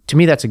 to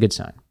me, that's a good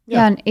sign.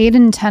 Yeah, and 8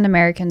 in 10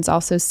 Americans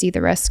also see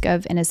the risk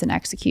of innocent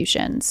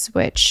executions,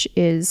 which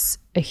is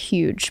a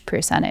huge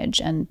percentage.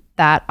 And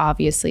that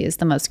obviously is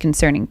the most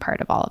concerning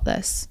part of all of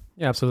this.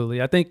 Yeah, absolutely.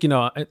 I think,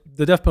 the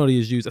death penalty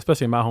is used,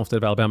 especially in my home state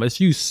of Alabama, it's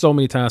used so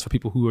many times for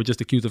people who are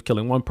just accused of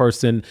killing one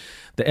person.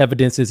 The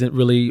evidence isn't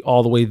really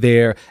all the way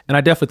there. And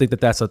I definitely think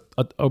that that's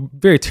a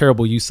very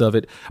terrible use of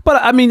it.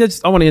 But I mean,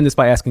 I want to end this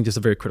by asking just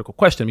a very critical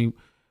question. I mean,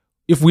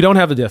 if we don't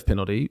have the death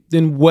penalty,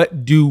 then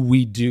what do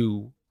we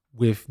do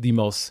with the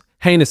most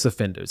heinous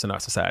offenders in our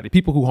society?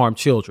 People who harm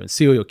children,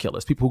 serial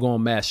killers, people who go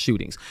on mass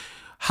shootings.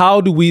 How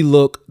do we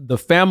look the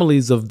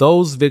families of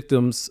those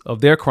victims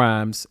of their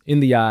crimes in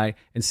the eye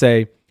and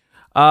say,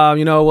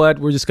 you know what,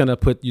 we're just going to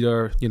put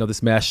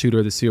this mass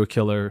shooter, the serial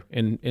killer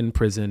in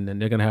prison,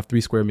 and they're going to have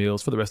 3 square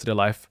meals for the rest of their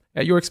life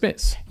at your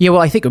expense? Yeah,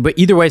 well, I think, but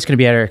either way, it's going to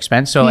be at our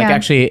expense. So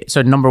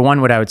so number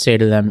one, what I would say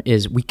to them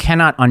is we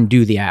cannot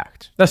undo the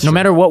act. That's no true.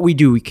 matter what we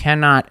do, we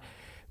cannot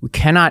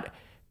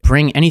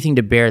bring anything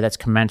to bear that's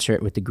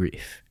commensurate with the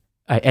grief.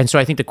 And so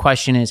I think the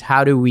question is,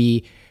 how do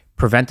we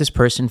prevent this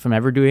person from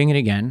ever doing it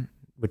again,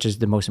 which is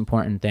the most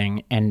important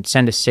thing, and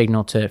send a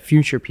signal to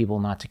future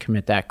people not to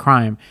commit that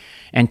crime?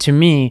 And to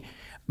me,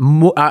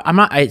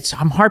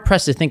 I'm hard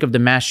pressed to think of the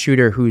mass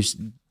shooter who's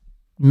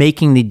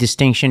making the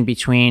distinction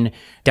between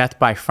death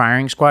by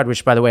firing squad,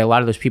 which, by the way, a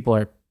lot of those people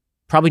are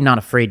probably not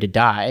afraid to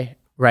die,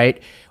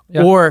 right?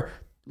 Yeah. Or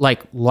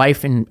like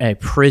life in a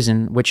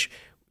prison, which,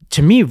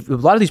 to me, a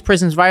lot of these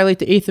prisons violate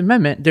the 8th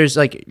Amendment.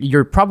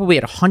 You're probably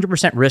at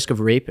 100% risk of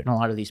rape in a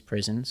lot of these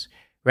prisons,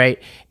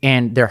 right?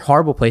 And they're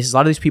horrible places. A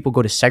lot of these people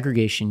go to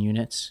segregation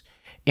units.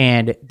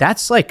 And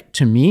that's, like,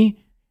 to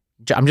me,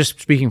 I'm just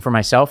speaking for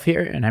myself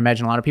here, and I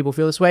imagine a lot of people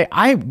feel this way.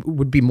 I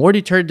would be more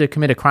deterred to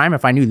commit a crime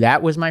if I knew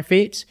that was my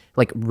fate,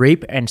 like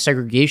rape and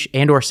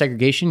segregation or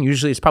segregation.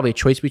 Usually it's probably a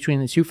choice between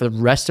the two for the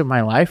rest of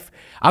my life.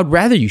 I would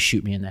rather you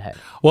shoot me in the head.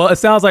 Well, it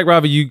sounds like,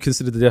 Ravi, you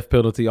consider the death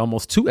penalty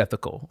almost too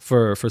ethical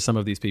for some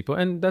of these people,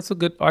 and that's a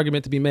good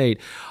argument to be made.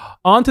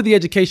 On to the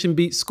education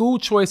beat. School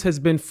choice has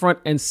been front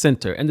and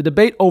center, and the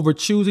debate over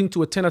choosing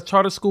to attend a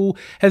charter school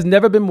has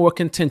never been more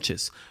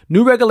contentious.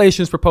 New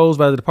regulations proposed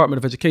by the Department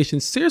of Education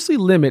seriously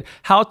limit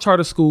how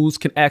charter schools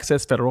can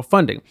access federal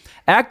funding.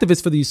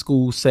 Activists for these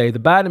schools say the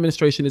Biden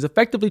administration is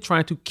effectively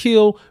trying to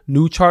kill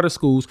new charter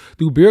schools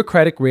through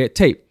bureaucratic red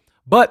tape.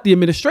 But the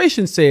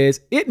administration says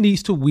it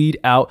needs to weed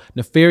out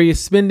nefarious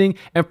spending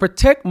and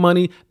protect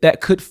money that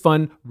could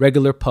fund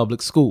regular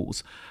public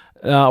schools.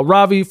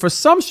 Ravi, for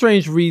some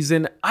strange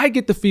reason, I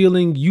get the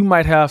feeling you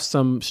might have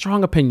some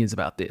strong opinions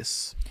about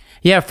this.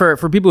 Yeah, for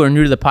people who are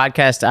new to the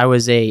podcast, I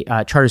was a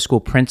charter school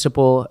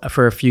principal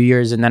for a few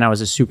years, and then I was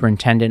a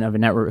superintendent of a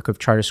network of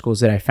charter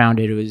schools that I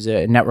founded. It was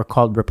a network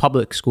called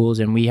Republic Schools,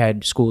 and we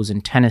had schools in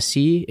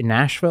Tennessee, in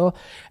Nashville,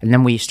 and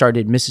then we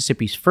started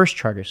Mississippi's first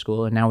charter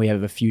school, and now we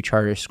have a few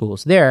charter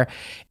schools there.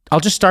 I'll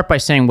just start by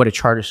saying what a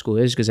charter school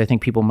is, because I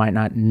think people might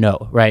not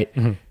know, right?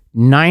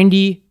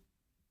 90+%,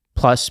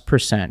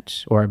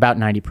 or about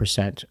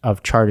 90%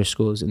 of charter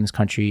schools in this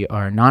country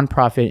are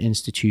nonprofit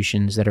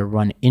institutions that are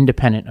run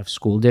independent of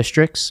school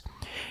districts.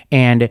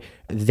 And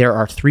there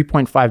are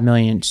 3.5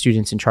 million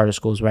students in charter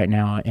schools right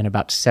now and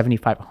about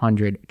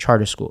 7,500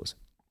 charter schools.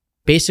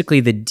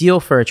 Basically, the deal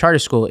for a charter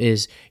school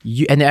is,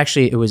 and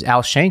actually it was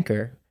Al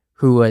Shanker,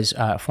 who was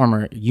a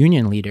former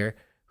union leader,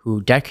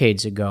 who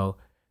decades ago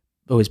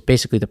was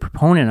basically the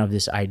proponent of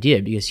this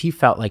idea, because he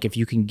felt like if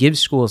you can give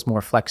schools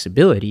more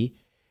flexibility,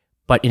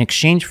 but in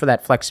exchange for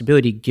that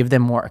flexibility, give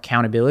them more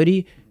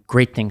accountability,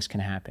 great things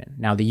can happen.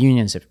 Now, the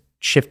unions have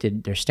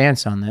shifted their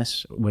stance on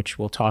this, which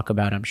we'll talk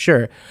about, I'm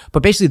sure.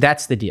 But basically,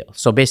 that's the deal.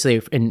 So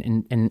basically,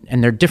 and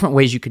there are different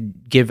ways you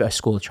could give a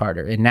school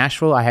charter. In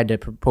Nashville, I had to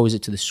propose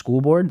it to the school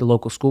board, the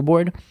local school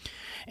board.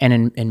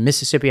 And in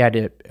Mississippi,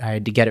 I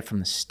had to get it from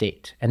the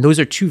state. And those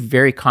are two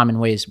very common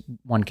ways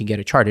one can get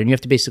a charter. And you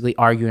have to basically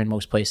argue in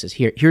most places.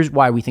 Here's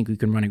why we think we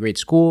can run a great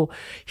school.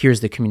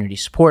 Here's the community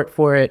support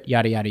for it,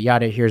 yada, yada,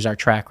 yada. Here's our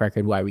track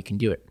record, why we can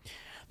do it.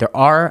 There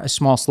are a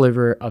small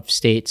sliver of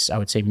states, I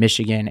would say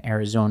Michigan,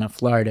 Arizona,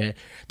 Florida,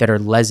 that are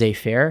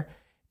laissez-faire.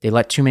 They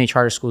let too many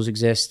charter schools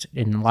exist,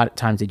 and a lot of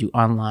times they do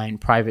online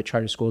private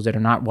charter schools that are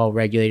not well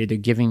regulated. They're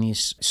giving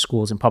these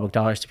schools and public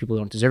dollars to people who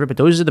don't deserve it, but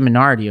those are the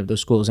minority of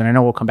those schools, and I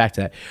know we'll come back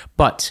to that.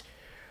 But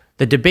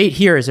the debate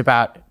here is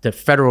about the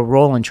federal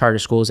role in charter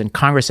schools, and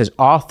Congress has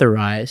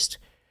authorized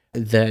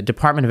the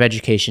Department of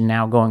Education,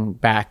 now going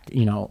back,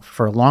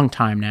 for a long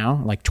time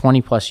now, like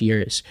 20 plus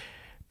years,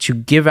 to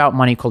give out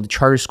money called the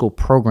Charter School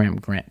Program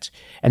Grant.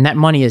 And that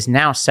money is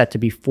now set to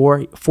be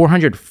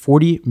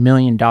 $440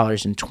 million in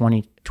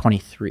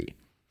 2023.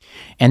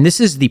 And this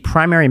is the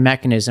primary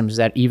mechanisms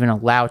that even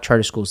allow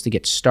charter schools to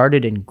get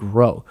started and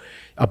grow.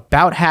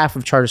 About half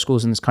of charter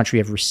schools in this country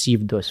have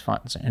received those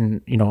funds.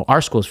 And,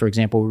 our schools, for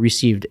example, we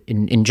received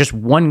in just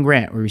one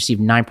grant, we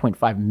received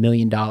 $9.5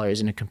 million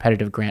in a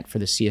competitive grant for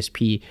the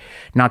CSP,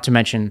 not to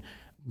mention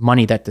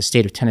money that the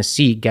state of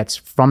Tennessee gets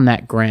from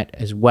that grant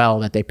as well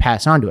that they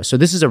pass on to us. So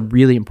this is a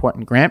really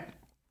important grant.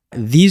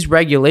 These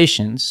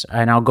regulations,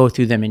 and I'll go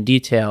through them in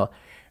detail,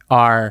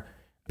 are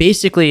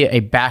basically a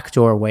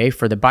backdoor way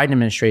for the Biden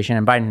administration,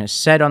 and Biden has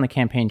said on the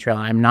campaign trail,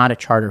 I'm not a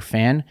charter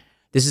fan.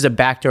 This is a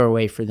backdoor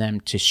way for them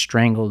to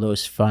strangle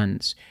those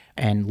funds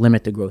and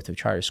limit the growth of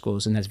charter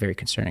schools, and that's very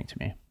concerning to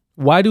me.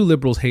 Why do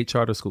liberals hate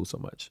charter schools so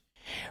much?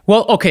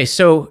 Well, okay,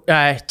 so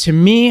to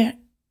me,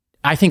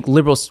 I think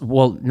liberals,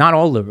 well, not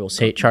all liberals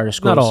hate charter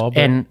schools. Not all,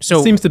 but and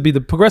so it seems to be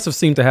the progressives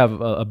seem to have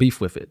a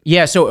beef with it.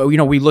 Yeah, so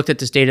we looked at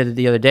this data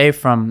the other day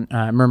from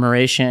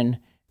Murmuration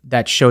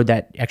that showed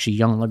that actually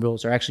young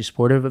liberals are actually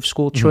supportive of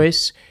school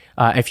choice.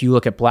 If you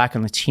look at Black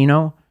and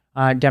Latino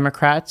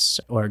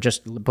Democrats, or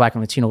just Black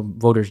and Latino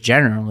voters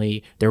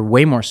generally, they're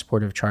way more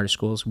supportive of charter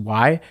schools.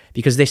 Why?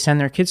 Because they send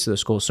their kids to the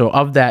schools. So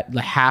of that,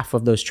 half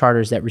of those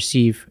charters that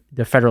receive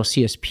the federal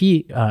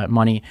CSP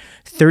money,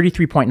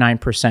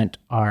 33.9%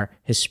 are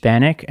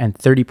Hispanic and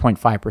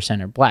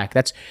 30.5% are Black.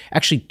 That's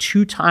actually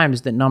 2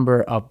 times the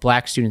number of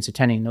Black students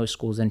attending those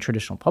schools than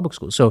traditional public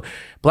schools. So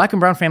Black and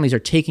brown families are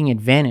taking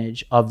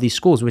advantage of these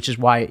schools, which is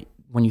why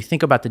when you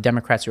think about the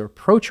Democrats who are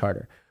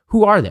pro-charter,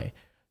 who are they?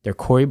 They're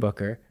Cory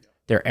Booker,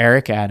 they're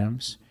Eric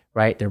Adams,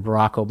 right? They're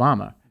Barack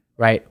Obama,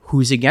 right?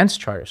 Who's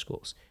against charter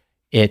schools?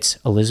 It's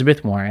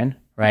Elizabeth Warren,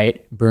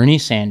 right? Bernie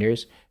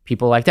Sanders,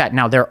 people like that.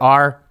 Now, there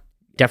are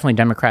definitely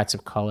Democrats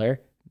of color,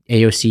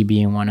 AOC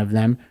being one of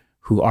them,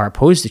 who are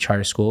opposed to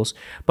charter schools.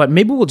 But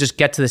maybe we'll just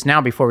get to this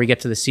now before we get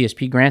to the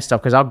CSP grant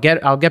stuff, because I'll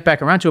get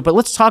back around to it. But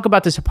let's talk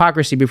about this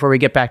hypocrisy before we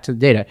get back to the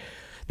data.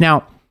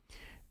 Now,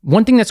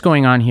 one thing that's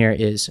going on here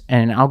is,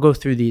 and I'll go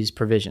through these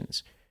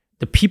provisions,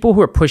 the people who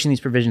are pushing these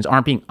provisions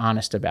aren't being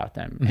honest about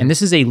them. And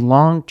this is a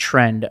long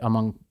trend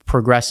among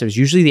progressives,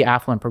 usually the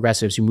affluent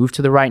progressives who move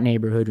to the right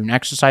neighborhood, who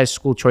exercise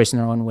school choice in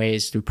their own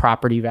ways through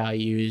property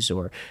values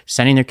or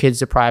sending their kids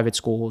to private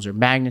schools or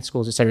magnet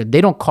schools, et cetera,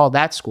 they don't call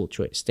that school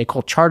choice. They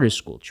call charter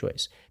school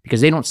choice because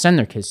they don't send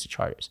their kids to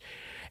charters.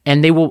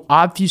 And they will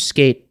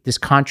obfuscate this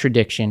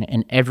contradiction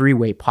in every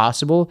way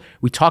possible.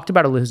 We talked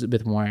about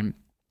Elizabeth Warren.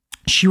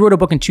 She wrote a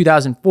book in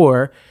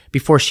 2004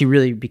 before she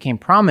really became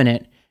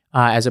prominent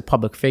as a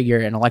public figure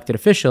and elected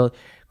official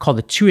called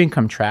The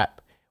Two-Income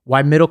Trap: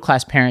 Why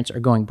Middle-Class Parents Are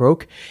Going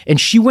Broke. And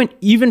she went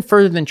even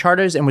further than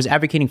charters and was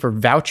advocating for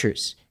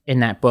vouchers in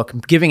that book,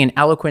 giving an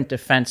eloquent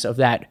defense of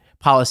that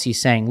policy,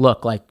 saying,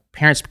 look, like,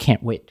 parents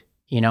can't wait.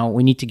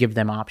 We need to give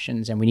them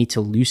options and we need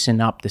to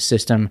loosen up the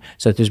system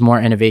so that there's more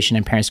innovation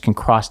and parents can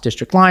cross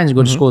district lines and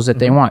go to schools that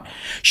they want.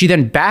 She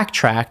then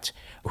backtracked.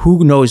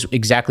 Who knows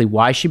exactly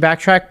why she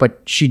backtracked,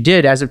 but she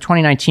did, as of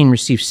 2019,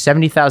 receive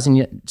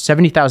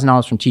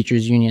 $70,000 from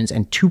teachers' unions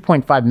and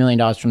 $2.5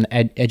 million from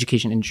the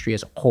education industry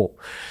as a whole.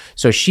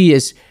 So she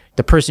is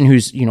the person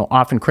who's,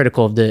 often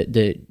critical of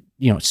the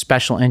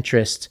special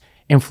interest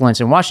influence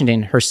in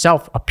Washington.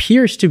 Herself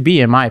appears to be,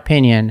 in my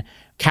opinion,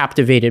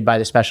 captivated by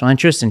the special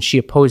interests, and she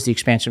opposed the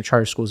expansion of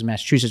charter schools in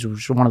Massachusetts,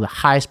 which is one of the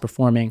highest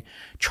performing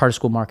charter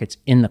school markets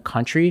in the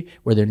country,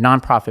 where they're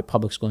nonprofit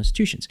public school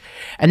institutions.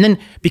 And then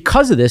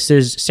because of this,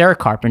 there's Sarah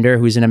Carpenter,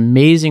 who's an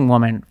amazing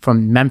woman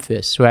from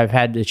Memphis, who I've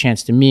had the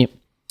chance to meet,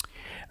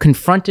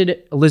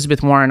 confronted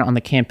Elizabeth Warren on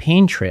the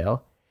campaign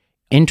trail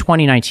in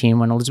 2019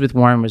 when Elizabeth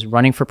Warren was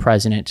running for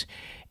president.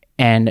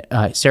 And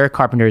Sarah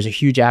Carpenter is a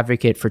huge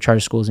advocate for charter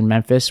schools in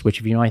Memphis,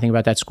 which, if you know anything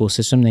about that school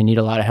system, they need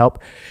a lot of help.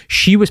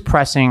 She was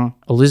pressing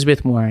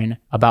Elizabeth Warren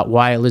about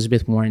why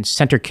Elizabeth Warren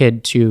sent her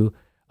kid to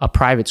a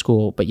private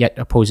school, but yet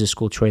opposes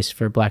school choice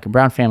for Black and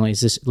brown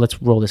families.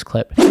 Let's roll this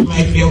clip.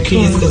 Make your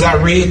kids, because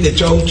I read that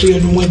your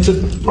children went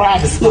to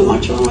private school. No, my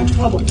children went to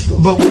public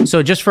school.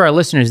 So just for our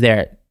listeners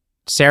there,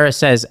 Sarah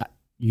says,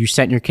 you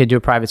sent your kid to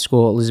a private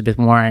school. Elizabeth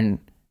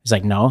Warren is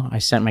like, no, I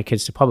sent my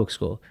kids to public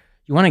school.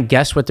 You want to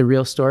guess what the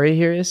real story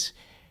here is?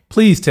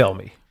 Please tell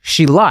me.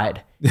 She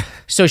lied.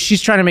 So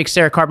she's trying to make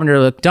Sarah Carpenter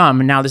look dumb.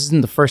 And now this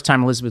isn't the first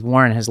time Elizabeth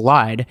Warren has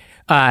lied.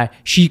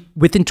 She,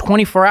 within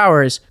 24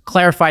 hours,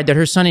 clarified that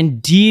her son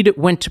indeed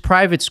went to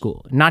private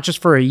school, not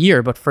just for a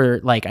year, but for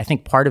I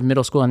think part of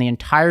middle school and the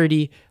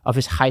entirety of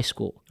his high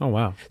school. Oh,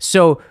 wow.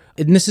 So,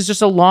 and this is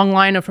just a long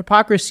line of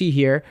hypocrisy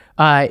here.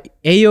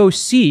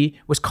 AOC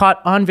was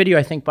caught on video,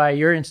 I think, by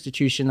your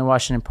institution, the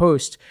Washington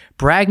Post,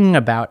 bragging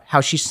about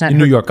how she sent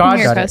her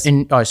goddaughter.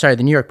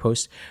 The New York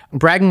Post,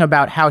 bragging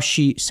about how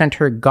she sent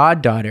her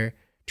goddaughter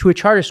to a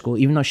charter school,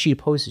 even though she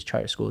opposes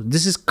charter schools.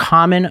 This is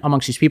common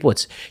amongst these people.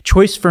 It's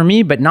choice for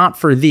me, but not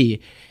for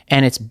thee.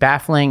 And it's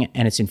baffling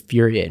and it's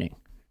infuriating.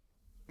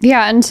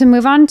 Yeah, and to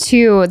move on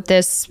to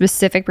this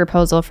specific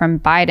proposal from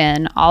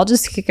Biden, I'll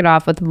just kick it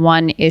off with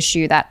one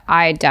issue that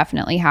I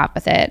definitely have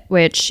with it,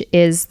 which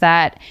is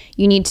that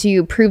you need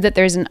to prove that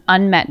there's an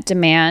unmet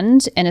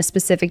demand in a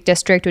specific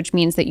district, which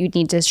means that you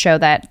need to show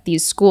that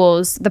these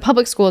schools, the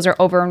public schools, are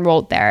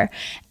over-enrolled there.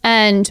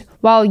 And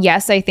while,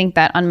 yes, I think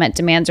that unmet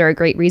demands are a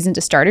great reason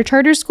to start a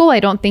charter school, I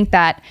don't think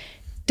that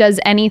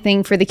does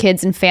anything for the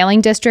kids in failing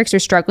districts or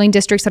struggling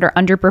districts that are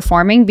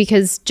underperforming,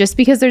 because just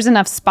because there's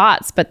enough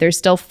spots but there's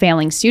still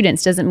failing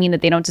students doesn't mean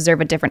that they don't deserve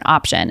a different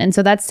option. And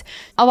so that's,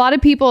 a lot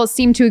of people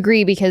seem to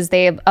agree because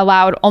they've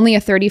allowed only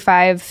a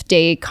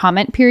 35-day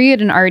comment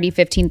period and already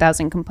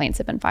 15,000 complaints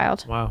have been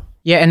filed. Wow.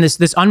 Yeah, and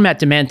this unmet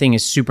demand thing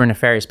is super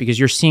nefarious because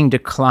you're seeing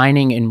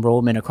declining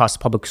enrollment across the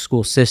public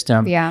school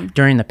system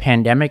during the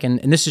pandemic. And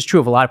this is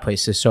true of a lot of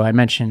places. So I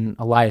mentioned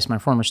Elias, my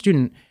former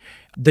student.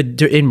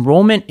 The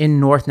enrollment in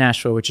North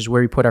Nashville, which is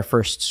where we put our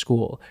first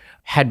school,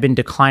 had been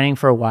declining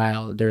for a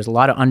while. There's a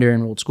lot of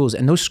under-enrolled schools,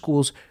 and those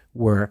schools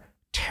were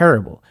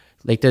terrible.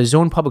 Like the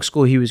zone public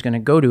school he was going to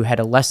go to had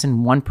a less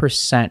than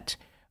 1%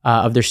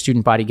 of their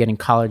student body getting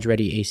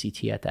college-ready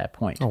ACT at that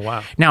point. Oh,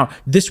 wow. Now,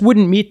 this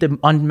wouldn't meet the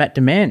unmet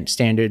demand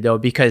standard, though,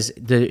 because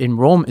the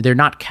enrollment, they're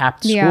not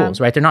capped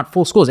schools, right? They're not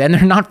full schools, and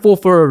they're not full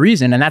for a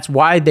reason, and that's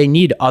why they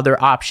need other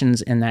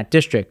options in that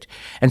district.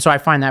 And so I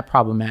find that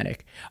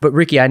problematic. But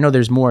Ricky, I know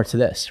there's more to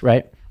this,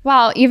 right?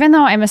 Well, even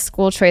though I'm a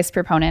school choice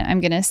proponent, I'm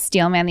going to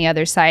steel man the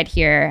other side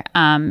here.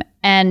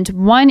 And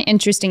one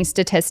interesting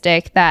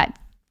statistic that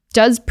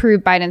does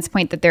prove Biden's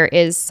point that there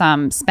is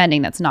some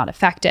spending that's not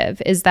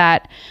effective is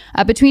that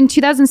between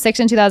 2006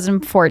 and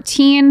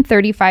 2014,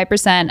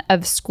 35%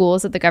 of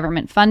schools that the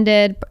government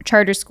funded,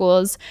 charter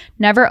schools,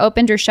 never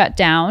opened or shut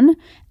down.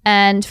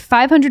 And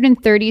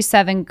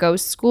 537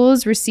 ghost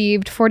schools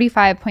received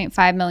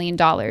 $45.5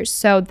 million.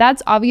 So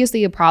that's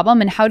obviously a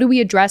problem. And how do we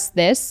address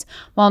this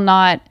while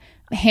not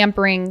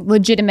hampering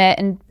legitimate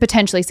and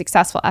potentially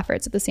successful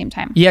efforts at the same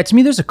time? Yeah, to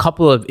me, there's a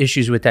couple of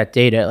issues with that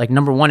data. Like,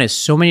 number one is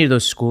so many of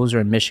those schools are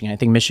in Michigan. I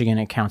think Michigan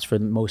accounts for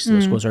most of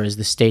those schools, or is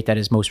the state that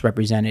is most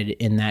represented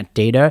in that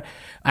data.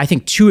 I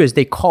think two is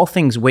they call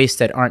things waste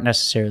that aren't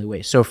necessarily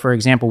waste. So, for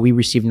example, we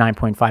received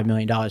 $9.5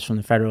 million from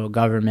the federal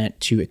government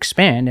to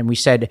expand, and we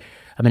said,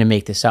 I'm going to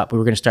make this up, but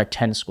we're going to start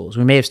 10 schools.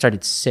 We may have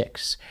started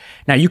 6.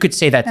 Now, you could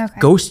say that's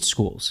ghost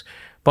schools,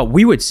 But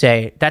we would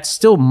say that's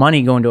still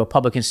money going to a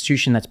public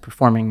institution that's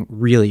performing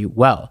really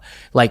well.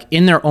 Like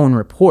in their own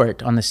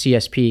report on the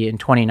CSP in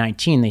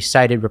 2019, they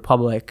cited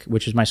Republic,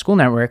 which is my school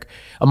network,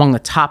 among the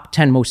top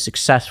 10 most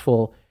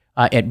successful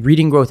at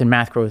reading growth and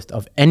math growth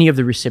of any of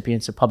the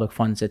recipients of public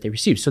funds that they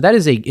receive. So that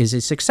is a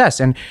success.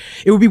 And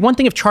it would be one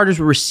thing if charters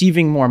were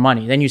receiving more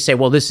money. Then you say,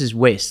 well, this is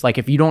waste. Like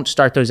if you don't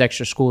start those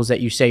extra schools that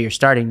you say you're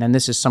starting, then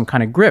this is some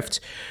kind of grift.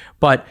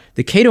 But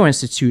the Cato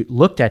Institute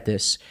looked at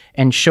this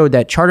and showed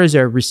that charters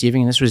are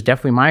receiving, and this was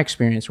definitely my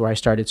experience where I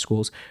started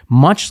schools,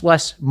 much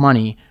less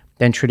money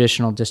than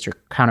traditional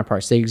district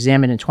counterparts. They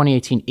examined in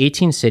 2018,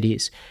 18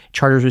 cities.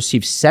 Charters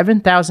received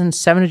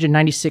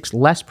 $7,796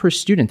 less per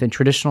student than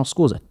traditional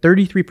schools, a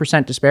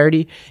 33%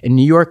 disparity. In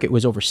New York, it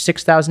was over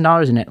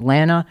 $6,000. In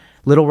Atlanta,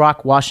 Little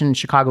Rock, Washington,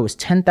 Chicago was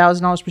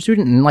 $10,000 per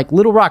student. And like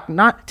Little Rock,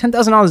 not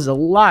 $10,000 is a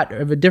lot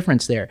of a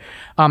difference there.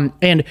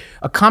 And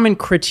a common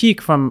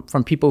critique from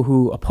people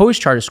who oppose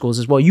charter schools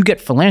is, well, you get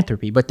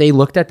philanthropy. But they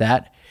looked at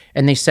that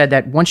and they said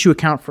that once you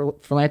account for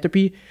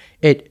philanthropy,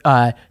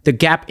 the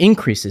gap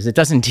increases. It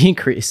doesn't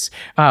decrease.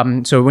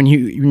 So when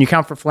you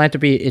count for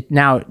philanthropy, it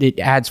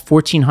adds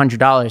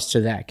 $1,400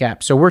 to that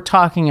gap. So we're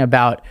talking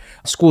about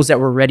schools that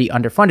were already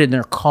underfunded, and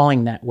they're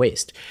calling that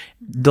waste.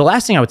 The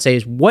last thing I would say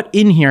is what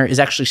in here is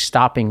actually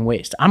stopping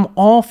waste. I'm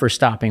all for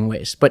stopping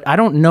waste, but I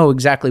don't know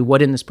exactly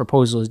what in this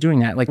proposal is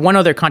doing that. Like one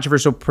other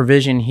controversial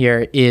provision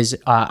here is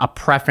a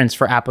preference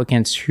for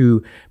applicants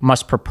who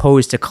must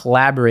propose to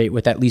collaborate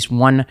with at least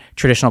one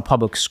traditional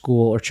public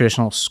school or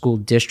traditional school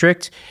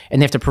district.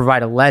 And they have to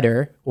provide a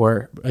letter,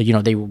 or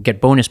they will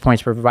get bonus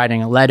points for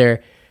providing a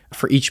letter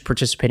for each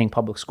participating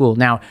public school.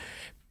 Now,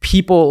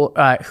 people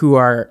who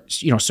are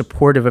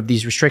supportive of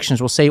these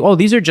restrictions will say, oh,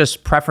 these are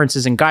just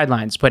preferences and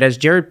guidelines. But as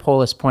Jared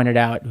Polis pointed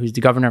out, who's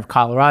the governor of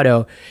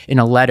Colorado, in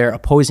a letter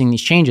opposing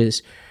these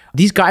changes,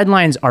 these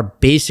guidelines are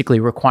basically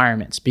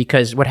requirements,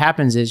 because what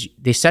happens is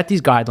they set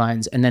these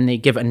guidelines and then they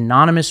give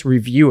anonymous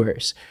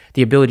reviewers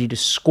the ability to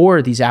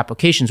score these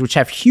applications, which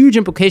have huge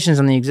implications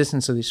on the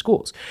existence of these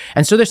schools.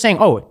 And so they're saying,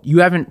 oh, you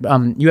haven't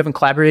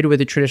collaborated with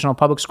a traditional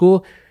public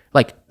school?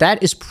 Like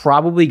that is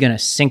probably going to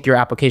sink your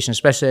application,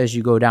 especially as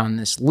you go down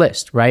this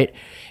list, right?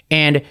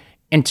 And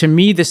to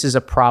me, this is a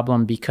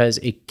problem because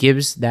it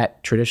gives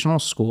that traditional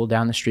school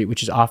down the street,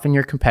 which is often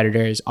your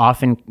competitor, is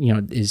often,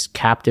 is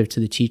captive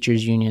to the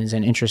teachers' unions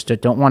and interests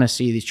that don't want to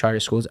see these charter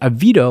schools, a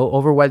veto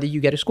over whether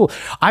you get a school.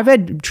 I've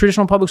had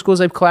traditional public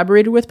schools I've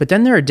collaborated with, but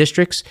then there are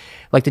districts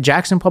like the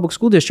Jackson Public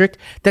School District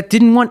that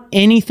didn't want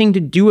anything to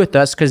do with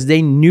us because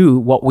they knew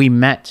what we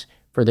meant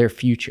for their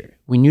future.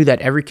 We knew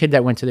that every kid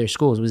that went to their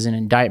schools was an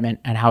indictment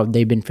on how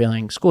they've been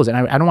failing schools. And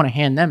I don't want to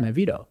hand them a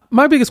veto.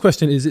 My biggest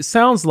question is, it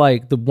sounds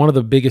like one of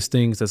the biggest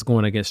things that's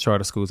going against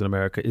charter schools in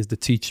America is the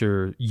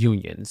teacher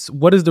unions.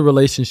 What is the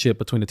relationship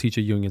between the teacher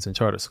unions and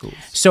charter schools?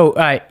 So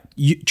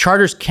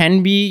charters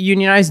can be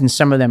unionized, and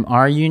some of them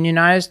are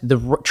unionized. The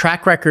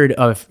track record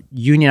of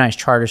unionized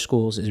charter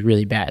schools is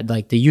really bad.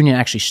 Like the union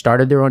actually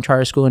started their own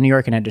charter school in New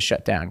York and had to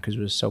shut down because it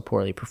was so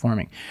poorly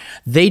performing.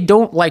 They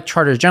don't like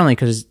charters generally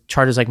because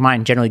charters like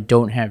mine generally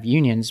don't have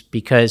unions,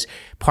 because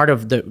part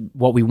of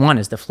what we want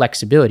is the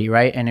flexibility,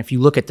 right? And if you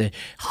look at the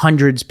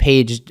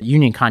hundreds-page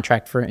union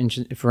contract, for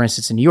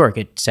instance, in New York,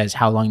 it says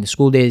how long the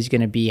school day is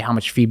going to be, how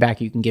much feedback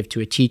you can give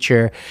to a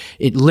teacher.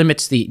 It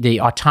limits the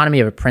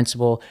autonomy of a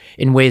principal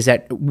in ways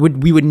that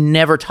we would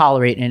never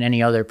tolerate in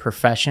any other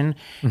profession.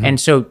 Mm-hmm. And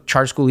so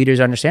charter school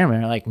leaders understand,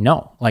 and they're like,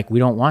 no, like we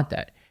don't want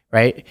that.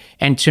 Right.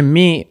 And to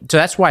me, so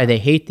that's why they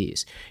hate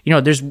these.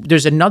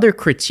 There's another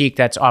critique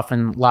that's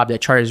often lobbed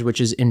at charters, which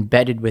is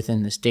embedded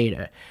within this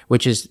data,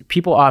 which is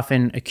people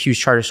often accuse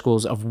charter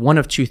schools of one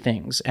of two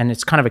things. And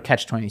it's kind of a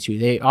catch-22.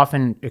 They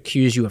often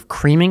accuse you of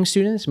creaming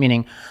students,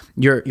 meaning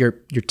you're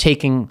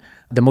taking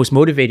the most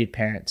motivated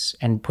parents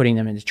and putting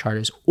them into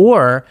charters,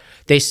 or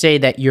they say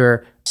that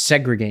you're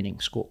segregating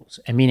schools,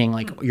 and meaning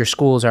like your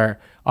schools are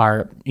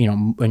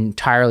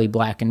entirely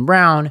black and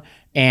brown,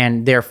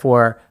 and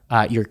therefore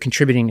you're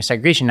contributing to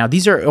segregation. Now,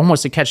 these are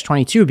almost a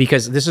catch-22,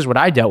 because this is what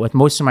I dealt with.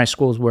 Most of my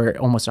schools were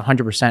almost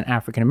 100%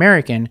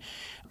 African-American.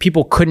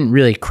 People couldn't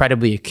really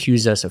credibly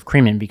accuse us of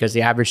creaming because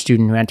the average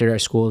student who entered our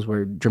schools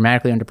were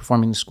dramatically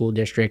underperforming the school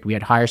district. We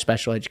had higher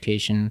special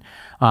education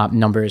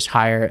numbers,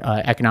 higher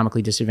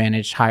economically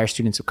disadvantaged, higher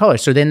students of color.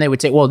 So then they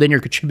would say, well, then you're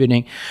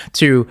contributing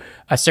to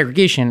a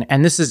segregation.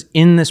 And this is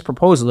in this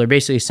proposal. They're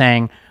basically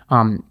saying,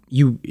 and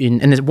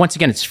once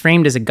again, it's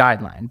framed as a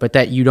guideline, but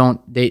that you don't,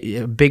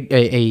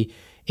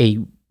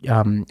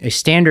 a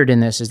standard in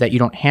this is that you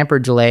don't hamper,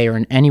 delay, or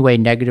in any way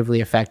negatively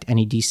affect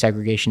any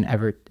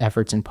desegregation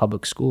efforts in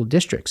public school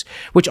districts,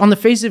 which on the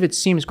face of it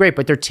seems great,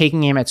 but they're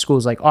taking aim at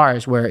schools like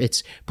ours, where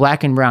it's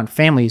black and brown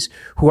families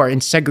who are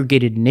in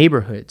segregated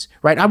neighborhoods,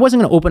 right? I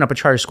wasn't going to open up a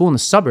charter school in the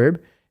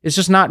suburb. It's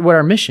just not what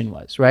our mission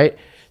was, right?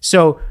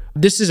 So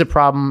this is a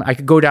problem. I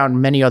could go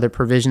down many other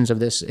provisions of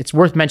this. It's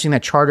worth mentioning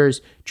that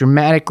charters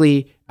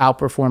dramatically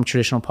outperform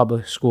traditional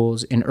public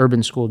schools in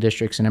urban school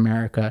districts in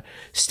America.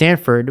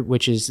 Stanford,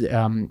 which is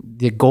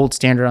the gold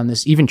standard on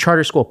this, even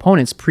charter school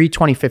opponents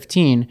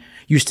pre-2015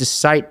 used to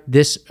cite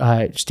this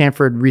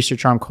Stanford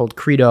research arm called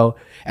Credo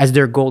as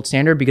their gold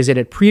standard because it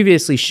had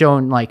previously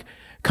shown like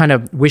kind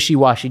of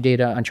wishy-washy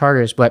data on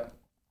charters. But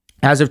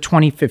as of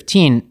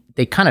 2015,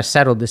 they kind of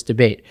settled this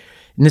debate.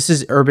 And this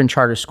is urban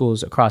charter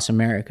schools across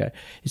America.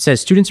 It says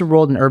students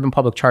enrolled in urban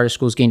public charter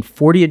schools gained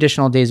 40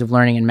 additional days of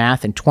learning in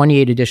math and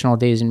 28 additional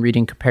days in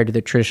reading compared to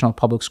their traditional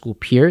public school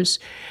peers.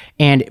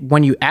 And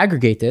when you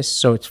aggregate this,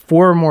 so it's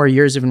 4 or more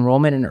years of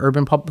enrollment in an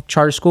urban public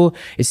charter school,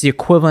 it's the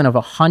equivalent of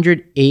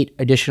 108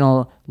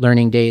 additional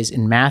learning days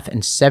in math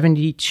and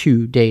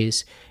 72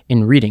 days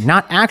in reading.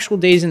 Not actual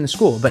days in the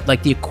school, but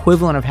like the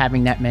equivalent of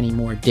having that many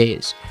more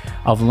days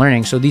of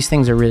learning. So these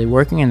things are really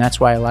working, and that's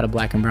why a lot of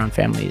Black and brown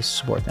families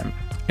support them.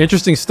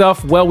 Interesting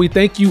stuff. Well, we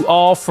thank you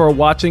all for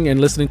watching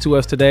and listening to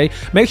us today.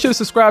 Make sure to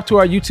subscribe to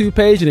our YouTube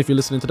page. And if you're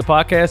listening to the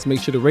podcast,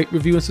 make sure to rate,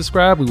 review, and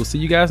subscribe. We will see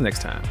you guys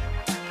next time.